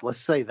interest. Let's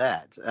say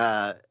that.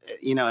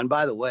 And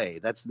by the way,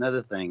 that's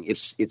another thing.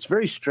 It's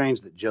very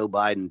strange that Joe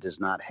Biden does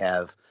not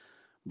have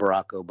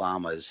Barack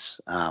Obama's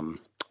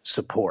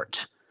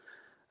support.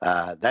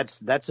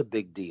 That's a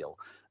big deal.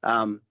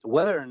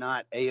 Whether or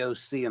not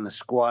AOC and the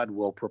squad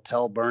will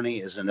propel Bernie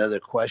is another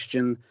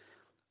question.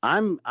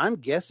 I'm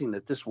guessing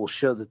that this will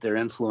show that their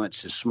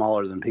influence is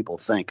smaller than people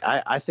think.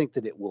 I think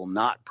that it will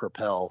not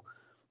propel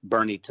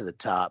Bernie to the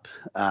top.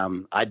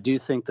 I do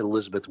think that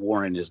Elizabeth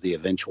Warren is the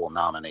eventual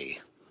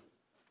nominee.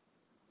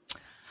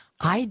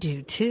 I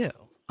do too.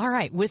 All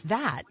right. With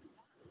that,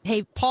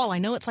 hey, Paul, I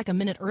know it's like a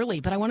minute early,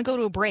 but I want to go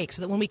to a break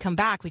so that when we come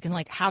back, we can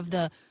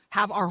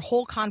have our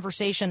whole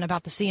conversation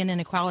about the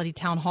CNN Equality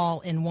Town Hall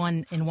in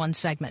one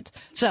segment.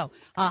 So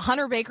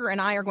Hunter Baker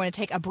and I are going to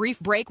take a brief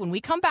break. When we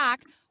come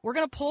back, we're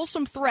going to pull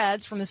some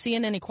threads from the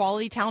CNN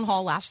Equality Town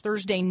Hall last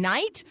Thursday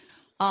night.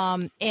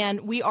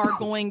 And we are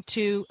going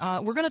to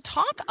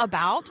talk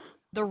about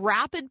the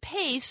rapid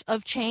pace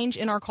of change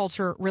in our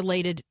culture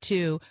related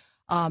to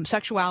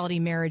sexuality,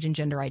 marriage, and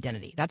gender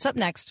identity. That's up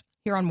next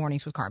here on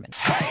Mornings with Carmen.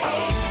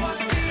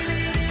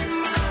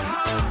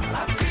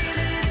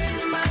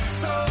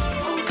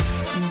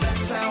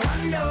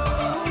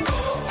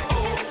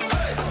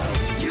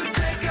 You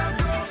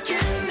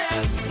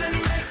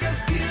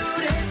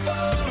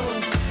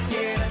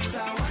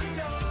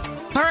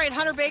All right,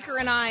 Hunter Baker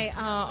and I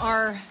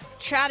are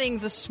chatting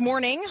this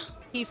morning.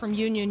 He from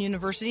Union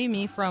University,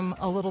 me from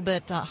a little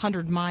bit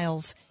 100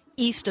 miles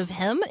east of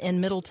him in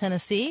Middle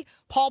Tennessee.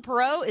 Paul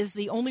Perot is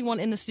the only one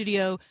in the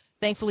studio,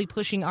 thankfully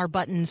pushing our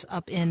buttons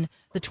up in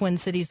the Twin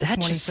Cities this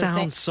morning. That just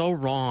sounds so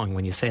wrong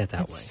when you say it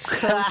that way.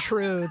 So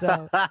true,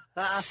 though.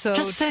 So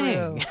just true.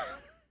 saying.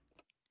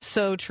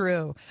 So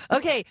true.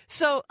 Okay,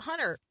 so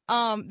Hunter,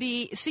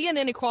 the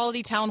CNN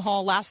Equality Town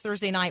Hall last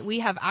Thursday night,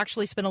 we have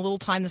actually spent a little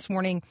time this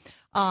morning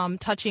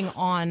touching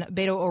on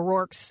Beto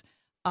O'Rourke's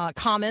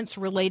comments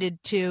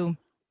related to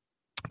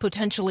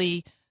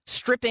potentially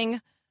stripping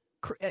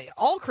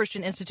all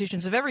Christian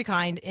institutions of every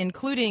kind,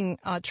 including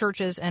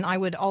churches, and I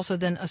would also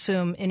then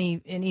assume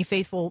any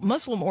faithful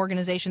Muslim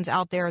organizations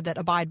out there that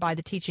abide by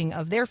the teaching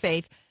of their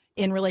faith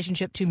in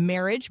relationship to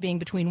marriage being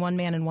between one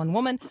man and one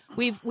woman.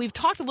 We've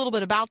talked a little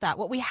bit about that.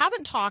 What we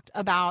haven't talked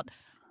about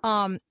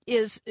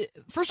is,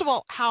 first of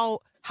all,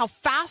 how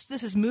fast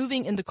this is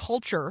moving in the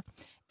culture,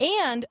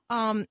 and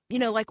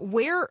like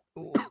where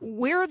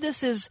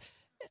this is.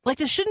 Like,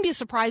 this shouldn't be a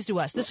surprise to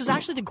us. This is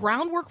actually the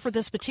groundwork for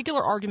this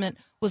particular argument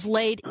was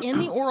laid in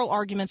the oral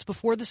arguments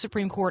before the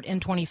Supreme Court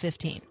in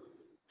 2015.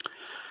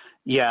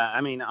 Yeah,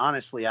 I mean,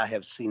 honestly, I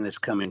have seen this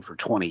coming for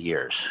 20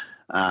 years.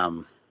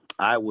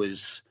 I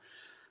was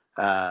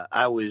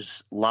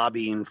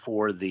lobbying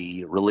for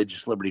the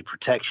Religious Liberty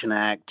Protection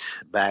Act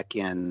back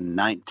in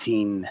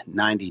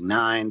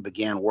 1999,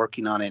 began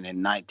working on it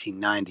in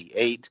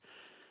 1998.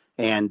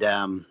 And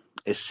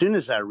as soon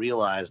as I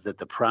realized that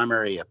the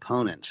primary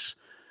opponents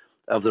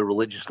of the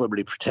Religious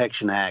Liberty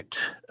Protection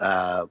Act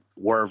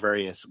were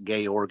various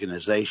gay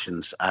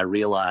organizations, I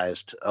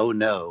realized, oh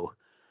no,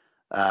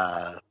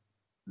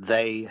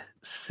 they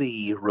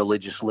see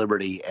religious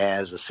liberty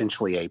as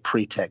essentially a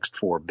pretext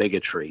for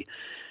bigotry.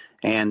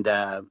 And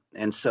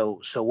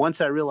so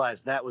once I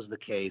realized that was the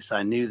case,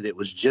 I knew that it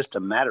was just a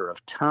matter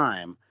of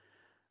time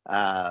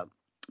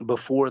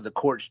before the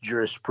court's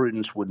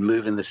jurisprudence would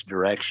move in this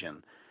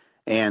direction.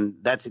 And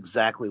that's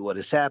exactly what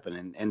has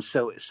happened. And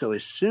so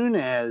as soon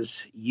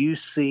as you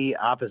see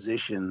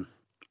opposition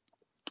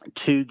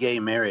to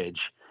gay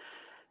marriage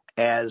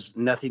as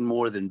nothing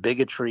more than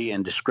bigotry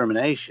and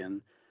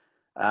discrimination,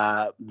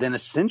 then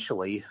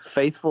essentially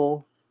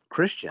faithful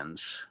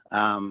Christians,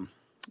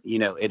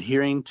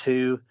 adhering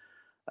to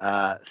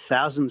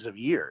thousands of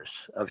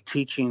years of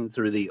teaching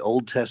through the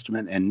Old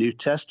Testament and New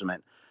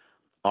Testament,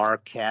 are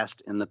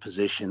cast in the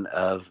position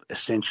of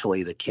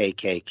essentially the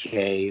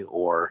KKK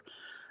or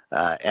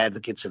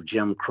advocates of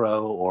Jim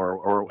Crow,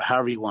 or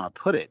however you want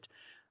to put it.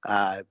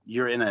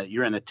 You're in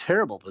a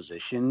terrible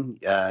position.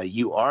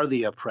 You are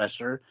the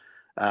oppressor.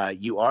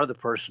 You are the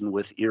person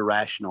with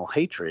irrational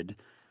hatred.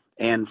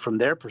 And from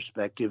their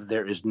perspective,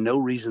 there is no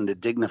reason to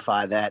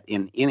dignify that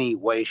in any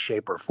way,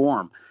 shape, or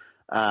form.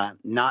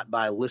 Not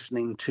by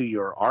listening to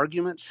your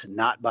arguments,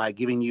 not by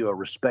giving you a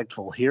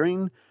respectful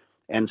hearing,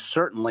 and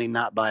certainly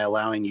not by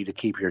allowing you to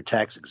keep your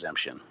tax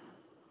exemption.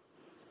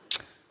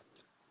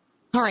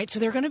 All right, so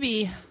there are going to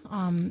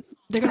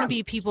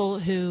be people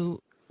who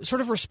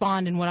sort of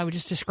respond in what I would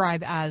just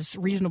describe as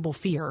reasonable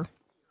fear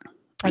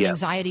and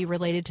anxiety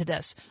related to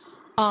this.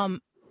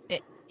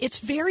 It's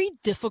very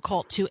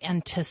difficult to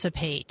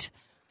anticipate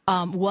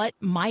what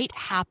might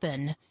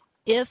happen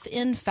if,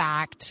 in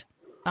fact,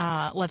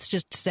 let's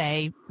just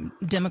say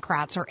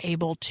Democrats are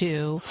able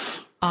to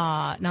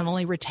not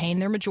only retain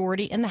their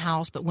majority in the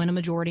House, but win a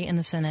majority in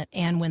the Senate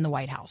and win the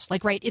White House.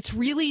 It's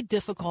really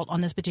difficult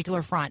on this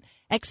particular front,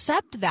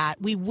 except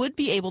that we would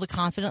be able to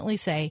confidently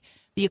say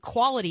the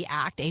Equality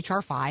Act,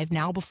 H.R. 5,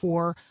 now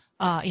before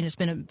it's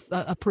been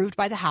approved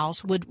by the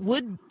House,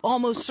 would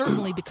almost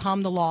certainly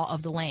become the law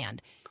of the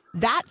land.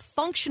 That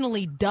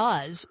functionally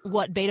does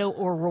what Beto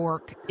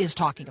O'Rourke is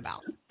talking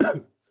about.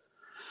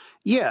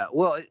 Yeah,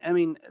 well, I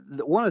mean,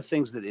 one of the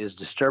things that is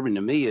disturbing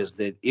to me is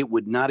that it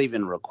would not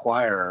even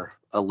require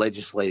a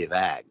legislative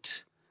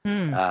act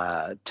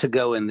to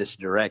go in this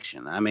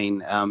direction. I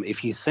mean,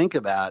 if you think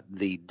about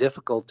the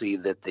difficulty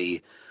that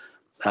the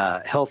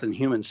Health and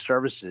Human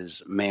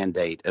Services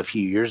mandate a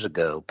few years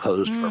ago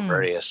posed for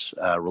various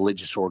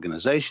religious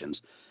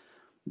organizations,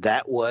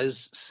 that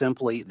was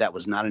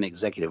not an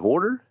executive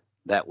order.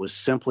 That was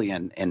simply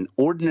an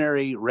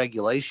ordinary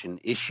regulation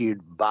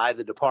issued by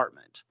the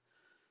department.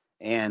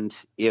 And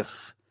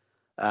if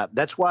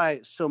that's why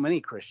so many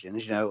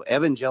Christians,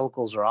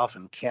 evangelicals are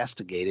often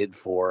castigated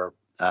for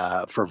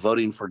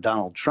voting for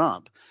Donald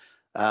Trump.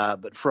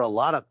 But for a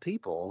lot of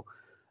people,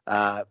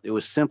 it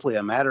was simply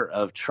a matter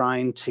of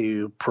trying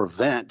to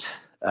prevent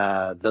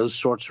those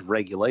sorts of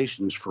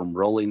regulations from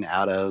rolling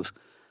out of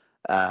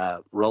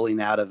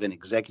an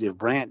executive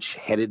branch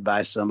headed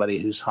by somebody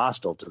who's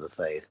hostile to the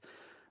faith.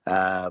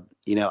 I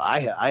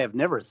have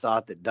never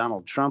thought that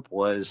Donald Trump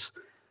was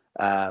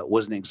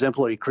an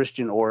exemplary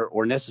Christian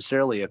or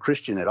necessarily a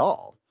Christian at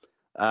all.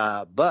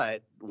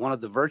 But one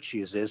of the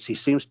virtues is he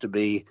seems to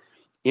be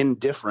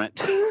indifferent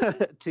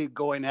to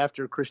going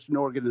after Christian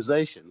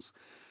organizations.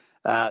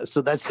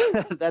 So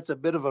that's a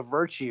bit of a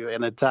virtue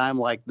in a time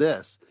like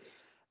this.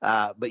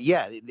 But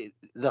yeah,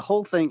 the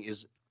whole thing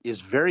is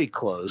very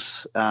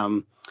close.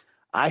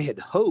 I had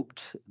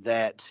hoped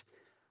that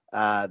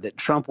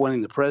Trump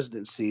winning the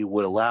presidency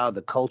would allow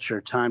the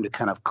culture time to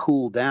kind of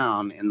cool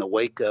down in the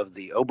wake of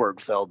the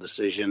Obergefell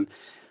decision,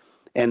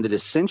 and that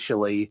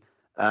essentially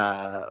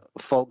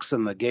folks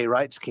in the gay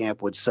rights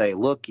camp would say,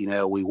 look,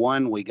 we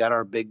won, we got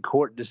our big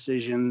court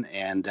decision,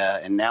 and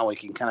now we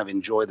can kind of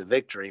enjoy the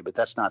victory. But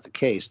that's not the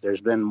case.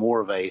 There's been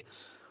more of a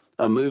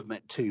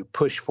movement to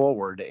push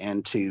forward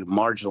and to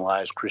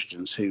marginalize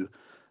Christians who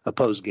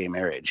oppose gay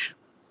marriage.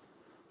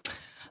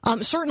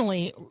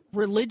 Certainly,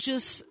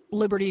 religious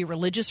liberty,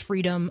 religious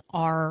freedom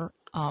are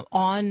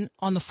on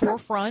the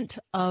forefront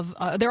of.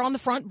 They're on the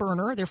front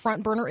burner. They're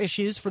front burner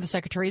issues for the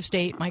Secretary of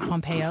State, Mike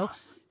Pompeo.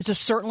 It's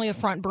certainly a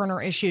front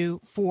burner issue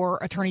for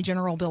Attorney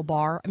General Bill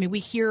Barr. I mean,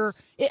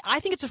 I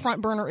think it's a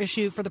front burner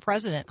issue for the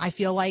president. I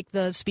feel like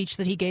the speech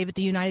that he gave at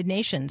the United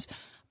Nations.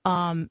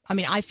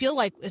 I feel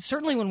like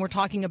certainly when we're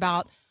talking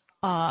about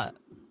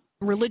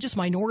religious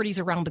minorities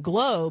around the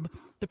globe,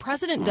 the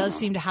president does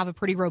seem to have a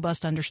pretty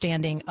robust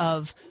understanding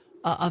of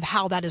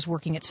how that is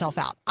working itself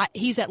out.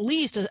 He's at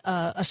least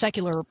a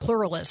secular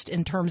pluralist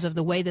in terms of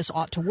the way this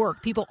ought to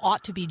work. People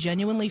ought to be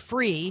genuinely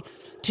free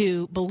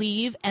to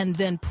believe and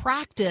then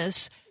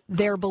practice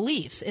their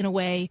beliefs in a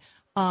way,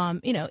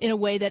 in a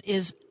way that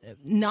is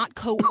not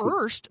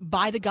coerced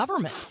by the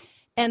government.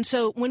 And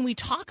so when we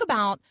talk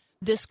about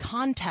this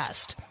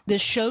contest,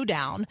 this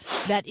showdown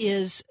that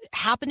is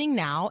happening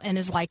now and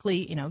is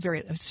likely,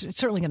 it's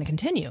certainly going to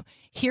continue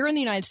here in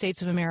the United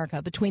States of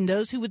America between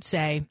those who would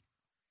say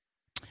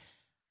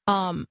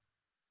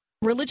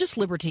religious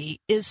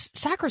liberty is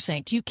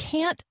sacrosanct.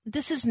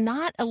 This is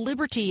not a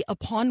liberty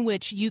upon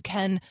which you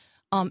can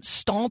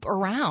stomp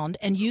around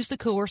and use the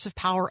coercive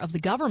power of the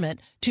government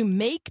to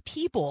make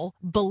people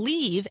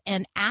believe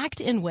and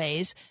act in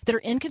ways that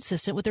are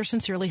inconsistent with their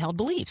sincerely held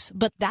beliefs.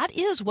 But that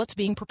is what's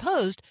being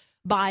proposed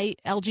by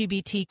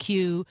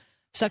LGBTQ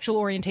sexual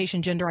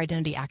orientation, gender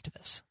identity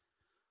activists.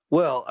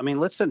 Well,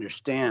 let's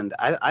understand.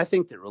 I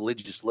think that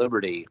religious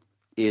liberty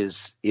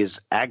is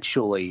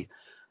actually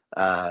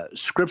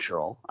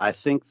scriptural. I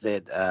think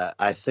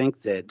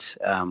that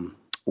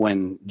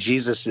when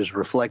Jesus is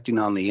reflecting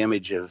on the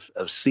image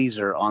of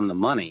Caesar on the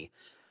money,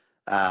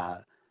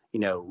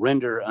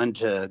 render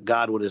unto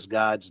God what is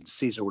God's and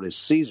Caesar what is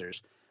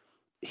Caesar's,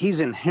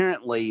 he's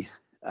inherently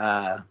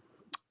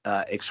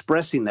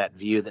expressing that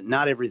view that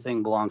not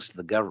everything belongs to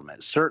the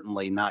government,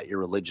 certainly not your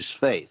religious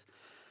faith.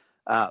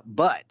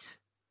 But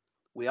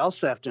we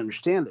also have to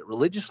understand that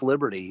religious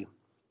liberty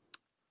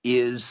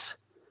is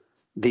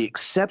the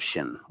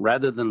exception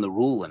rather than the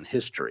rule in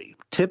history.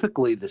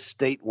 Typically, the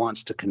state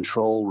wants to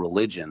control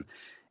religion,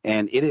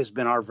 and it has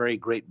been our very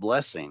great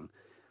blessing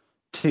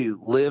to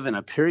live in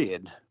a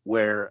period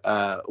where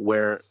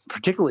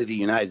particularly the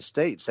United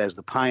States, as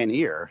the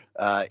pioneer,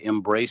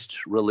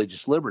 embraced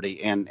religious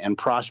liberty and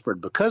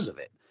prospered because of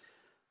it.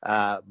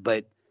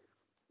 But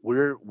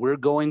we're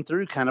going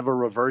through kind of a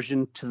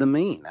reversion to the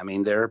mean.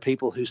 There are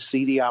people who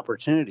see the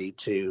opportunity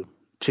to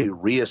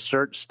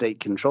reassert state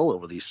control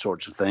over these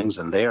sorts of things,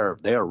 and they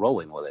are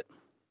rolling with it.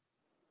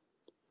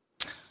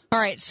 All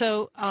right.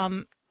 So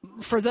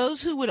for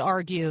those who would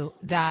argue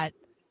that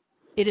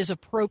it is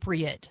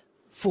appropriate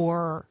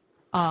for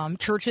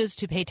churches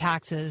to pay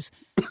taxes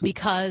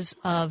because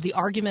of the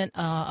argument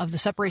of the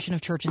separation of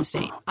church and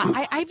state,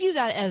 I view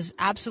that as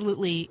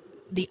absolutely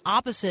the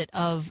opposite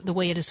of the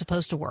way it is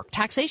supposed to work.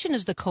 Taxation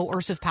is the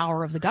coercive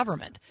power of the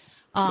government.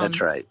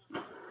 That's right.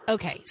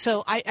 Okay,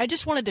 so I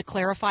just wanted to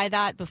clarify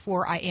that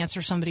before I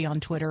answer somebody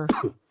on Twitter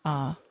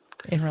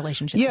in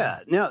relationship. Yeah,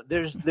 no,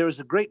 there was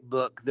a great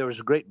book. There was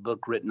a great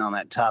book written on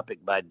that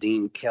topic by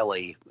Dean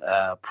Kelly.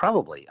 It's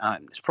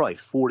probably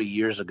 40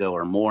 years ago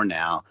or more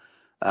now,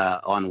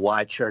 on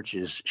why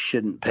churches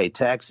shouldn't pay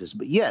taxes.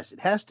 But yes, it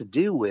has to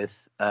do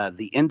with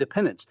the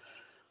independence.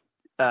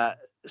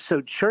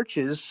 So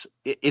churches,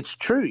 it's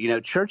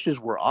true. Churches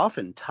were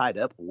often tied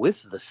up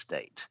with the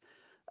state.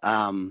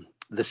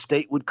 The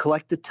state would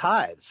collect the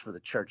tithes for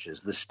the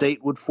churches. The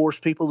state would force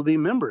people to be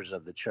members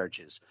of the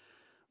churches.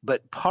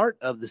 But part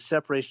of the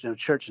separation of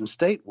church and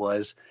state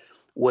was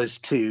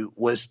to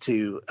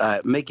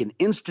make an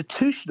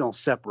institutional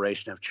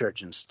separation of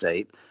church and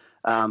state,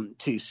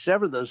 to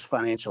sever those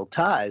financial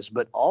ties,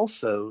 but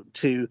also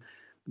to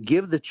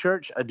give the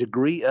church a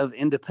degree of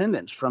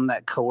independence from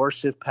that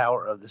coercive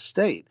power of the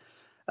state,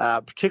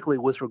 particularly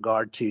with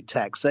regard to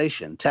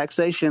taxation.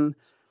 Taxation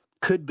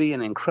could be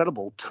an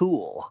incredible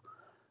tool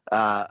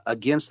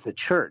against the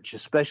church,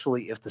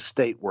 especially if the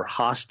state were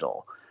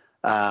hostile.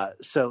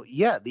 So,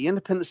 the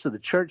independence of the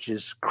church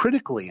is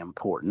critically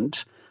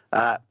important,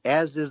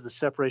 as is the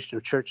separation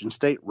of church and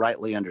state,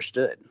 rightly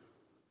understood.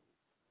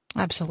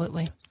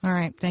 Absolutely. All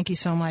right. Thank you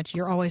so much.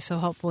 You're always so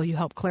helpful. You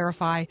help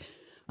clarify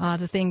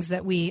the things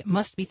that we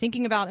must be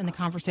thinking about in the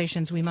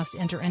conversations we must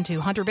enter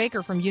into. Hunter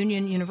Baker from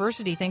Union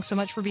University, thanks so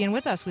much for being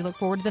with us. We look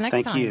forward to the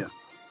next time. Thank you.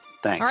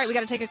 Thanks. All right. We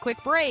got to take a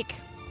quick break.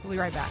 We'll be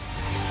right back.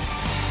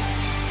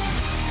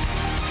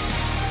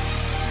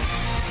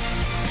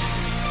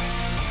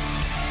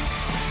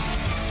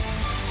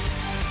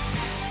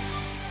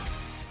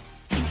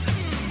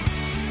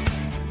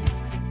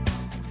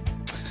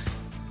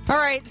 All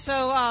right,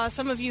 so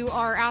some of you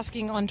are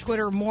asking on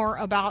Twitter more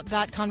about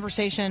that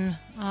conversation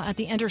at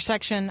the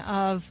intersection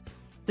of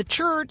the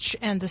church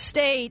and the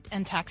state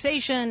and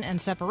taxation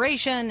and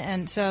separation.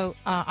 And so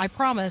I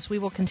promise we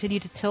will continue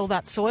to till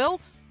that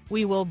soil.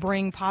 We will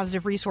bring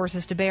positive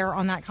resources to bear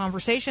on that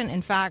conversation.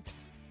 In fact,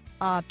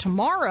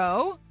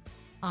 tomorrow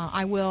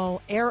I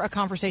will air a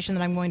conversation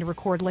that I'm going to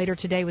record later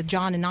today with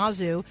John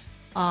Inazu.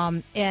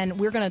 And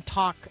we're going to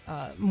talk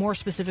more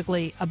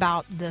specifically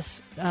about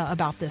this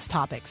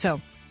topic.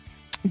 So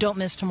don't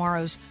miss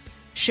tomorrow's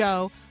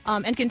show.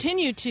 And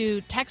continue to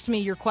text me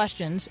your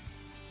questions.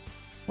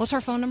 What's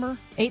our phone number?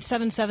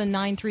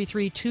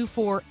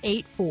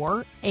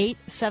 877-933-2484.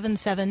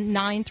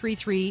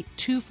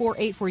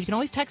 877-933-2484. You can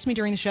always text me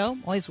during the show.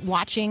 Always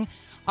watching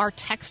our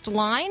text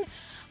line.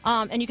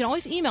 And you can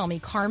always email me,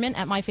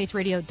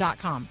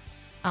 Carmen@myfaithradio.com.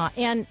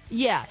 And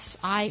yes,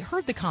 I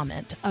heard the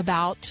comment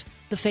about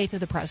the faith of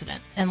the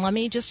president. And let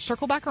me just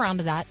circle back around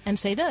to that and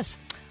say this.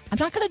 I'm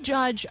not going to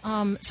judge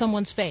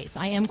someone's faith.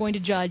 I am going to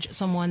judge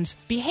someone's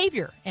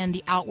behavior and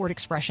the outward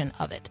expression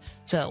of it.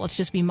 So let's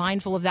just be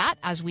mindful of that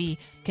as we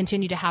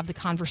continue to have the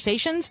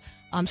conversations,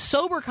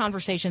 sober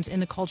conversations in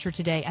the culture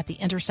today at the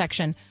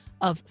intersection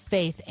of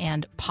faith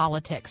and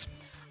politics.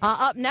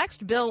 Up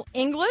next, Bill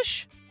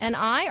English and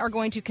I are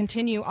going to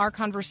continue our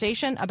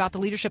conversation about the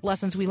leadership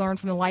lessons we learned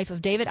from the life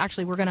of David.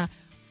 Actually, we're going to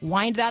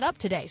wind that up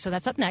today. So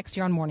that's up next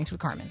here on Mornings with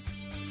Carmen.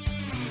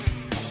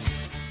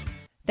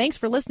 Thanks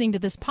for listening to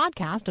this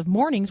podcast of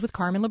Mornings with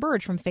Carmen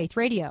LaBerge from Faith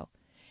Radio.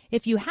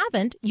 If you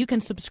haven't, you can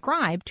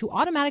subscribe to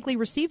automatically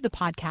receive the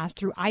podcast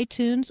through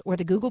iTunes or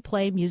the Google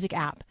Play Music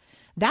app.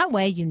 That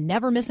way, you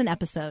never miss an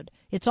episode.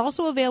 It's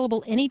also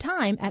available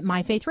anytime at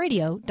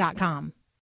myfaithradio.com.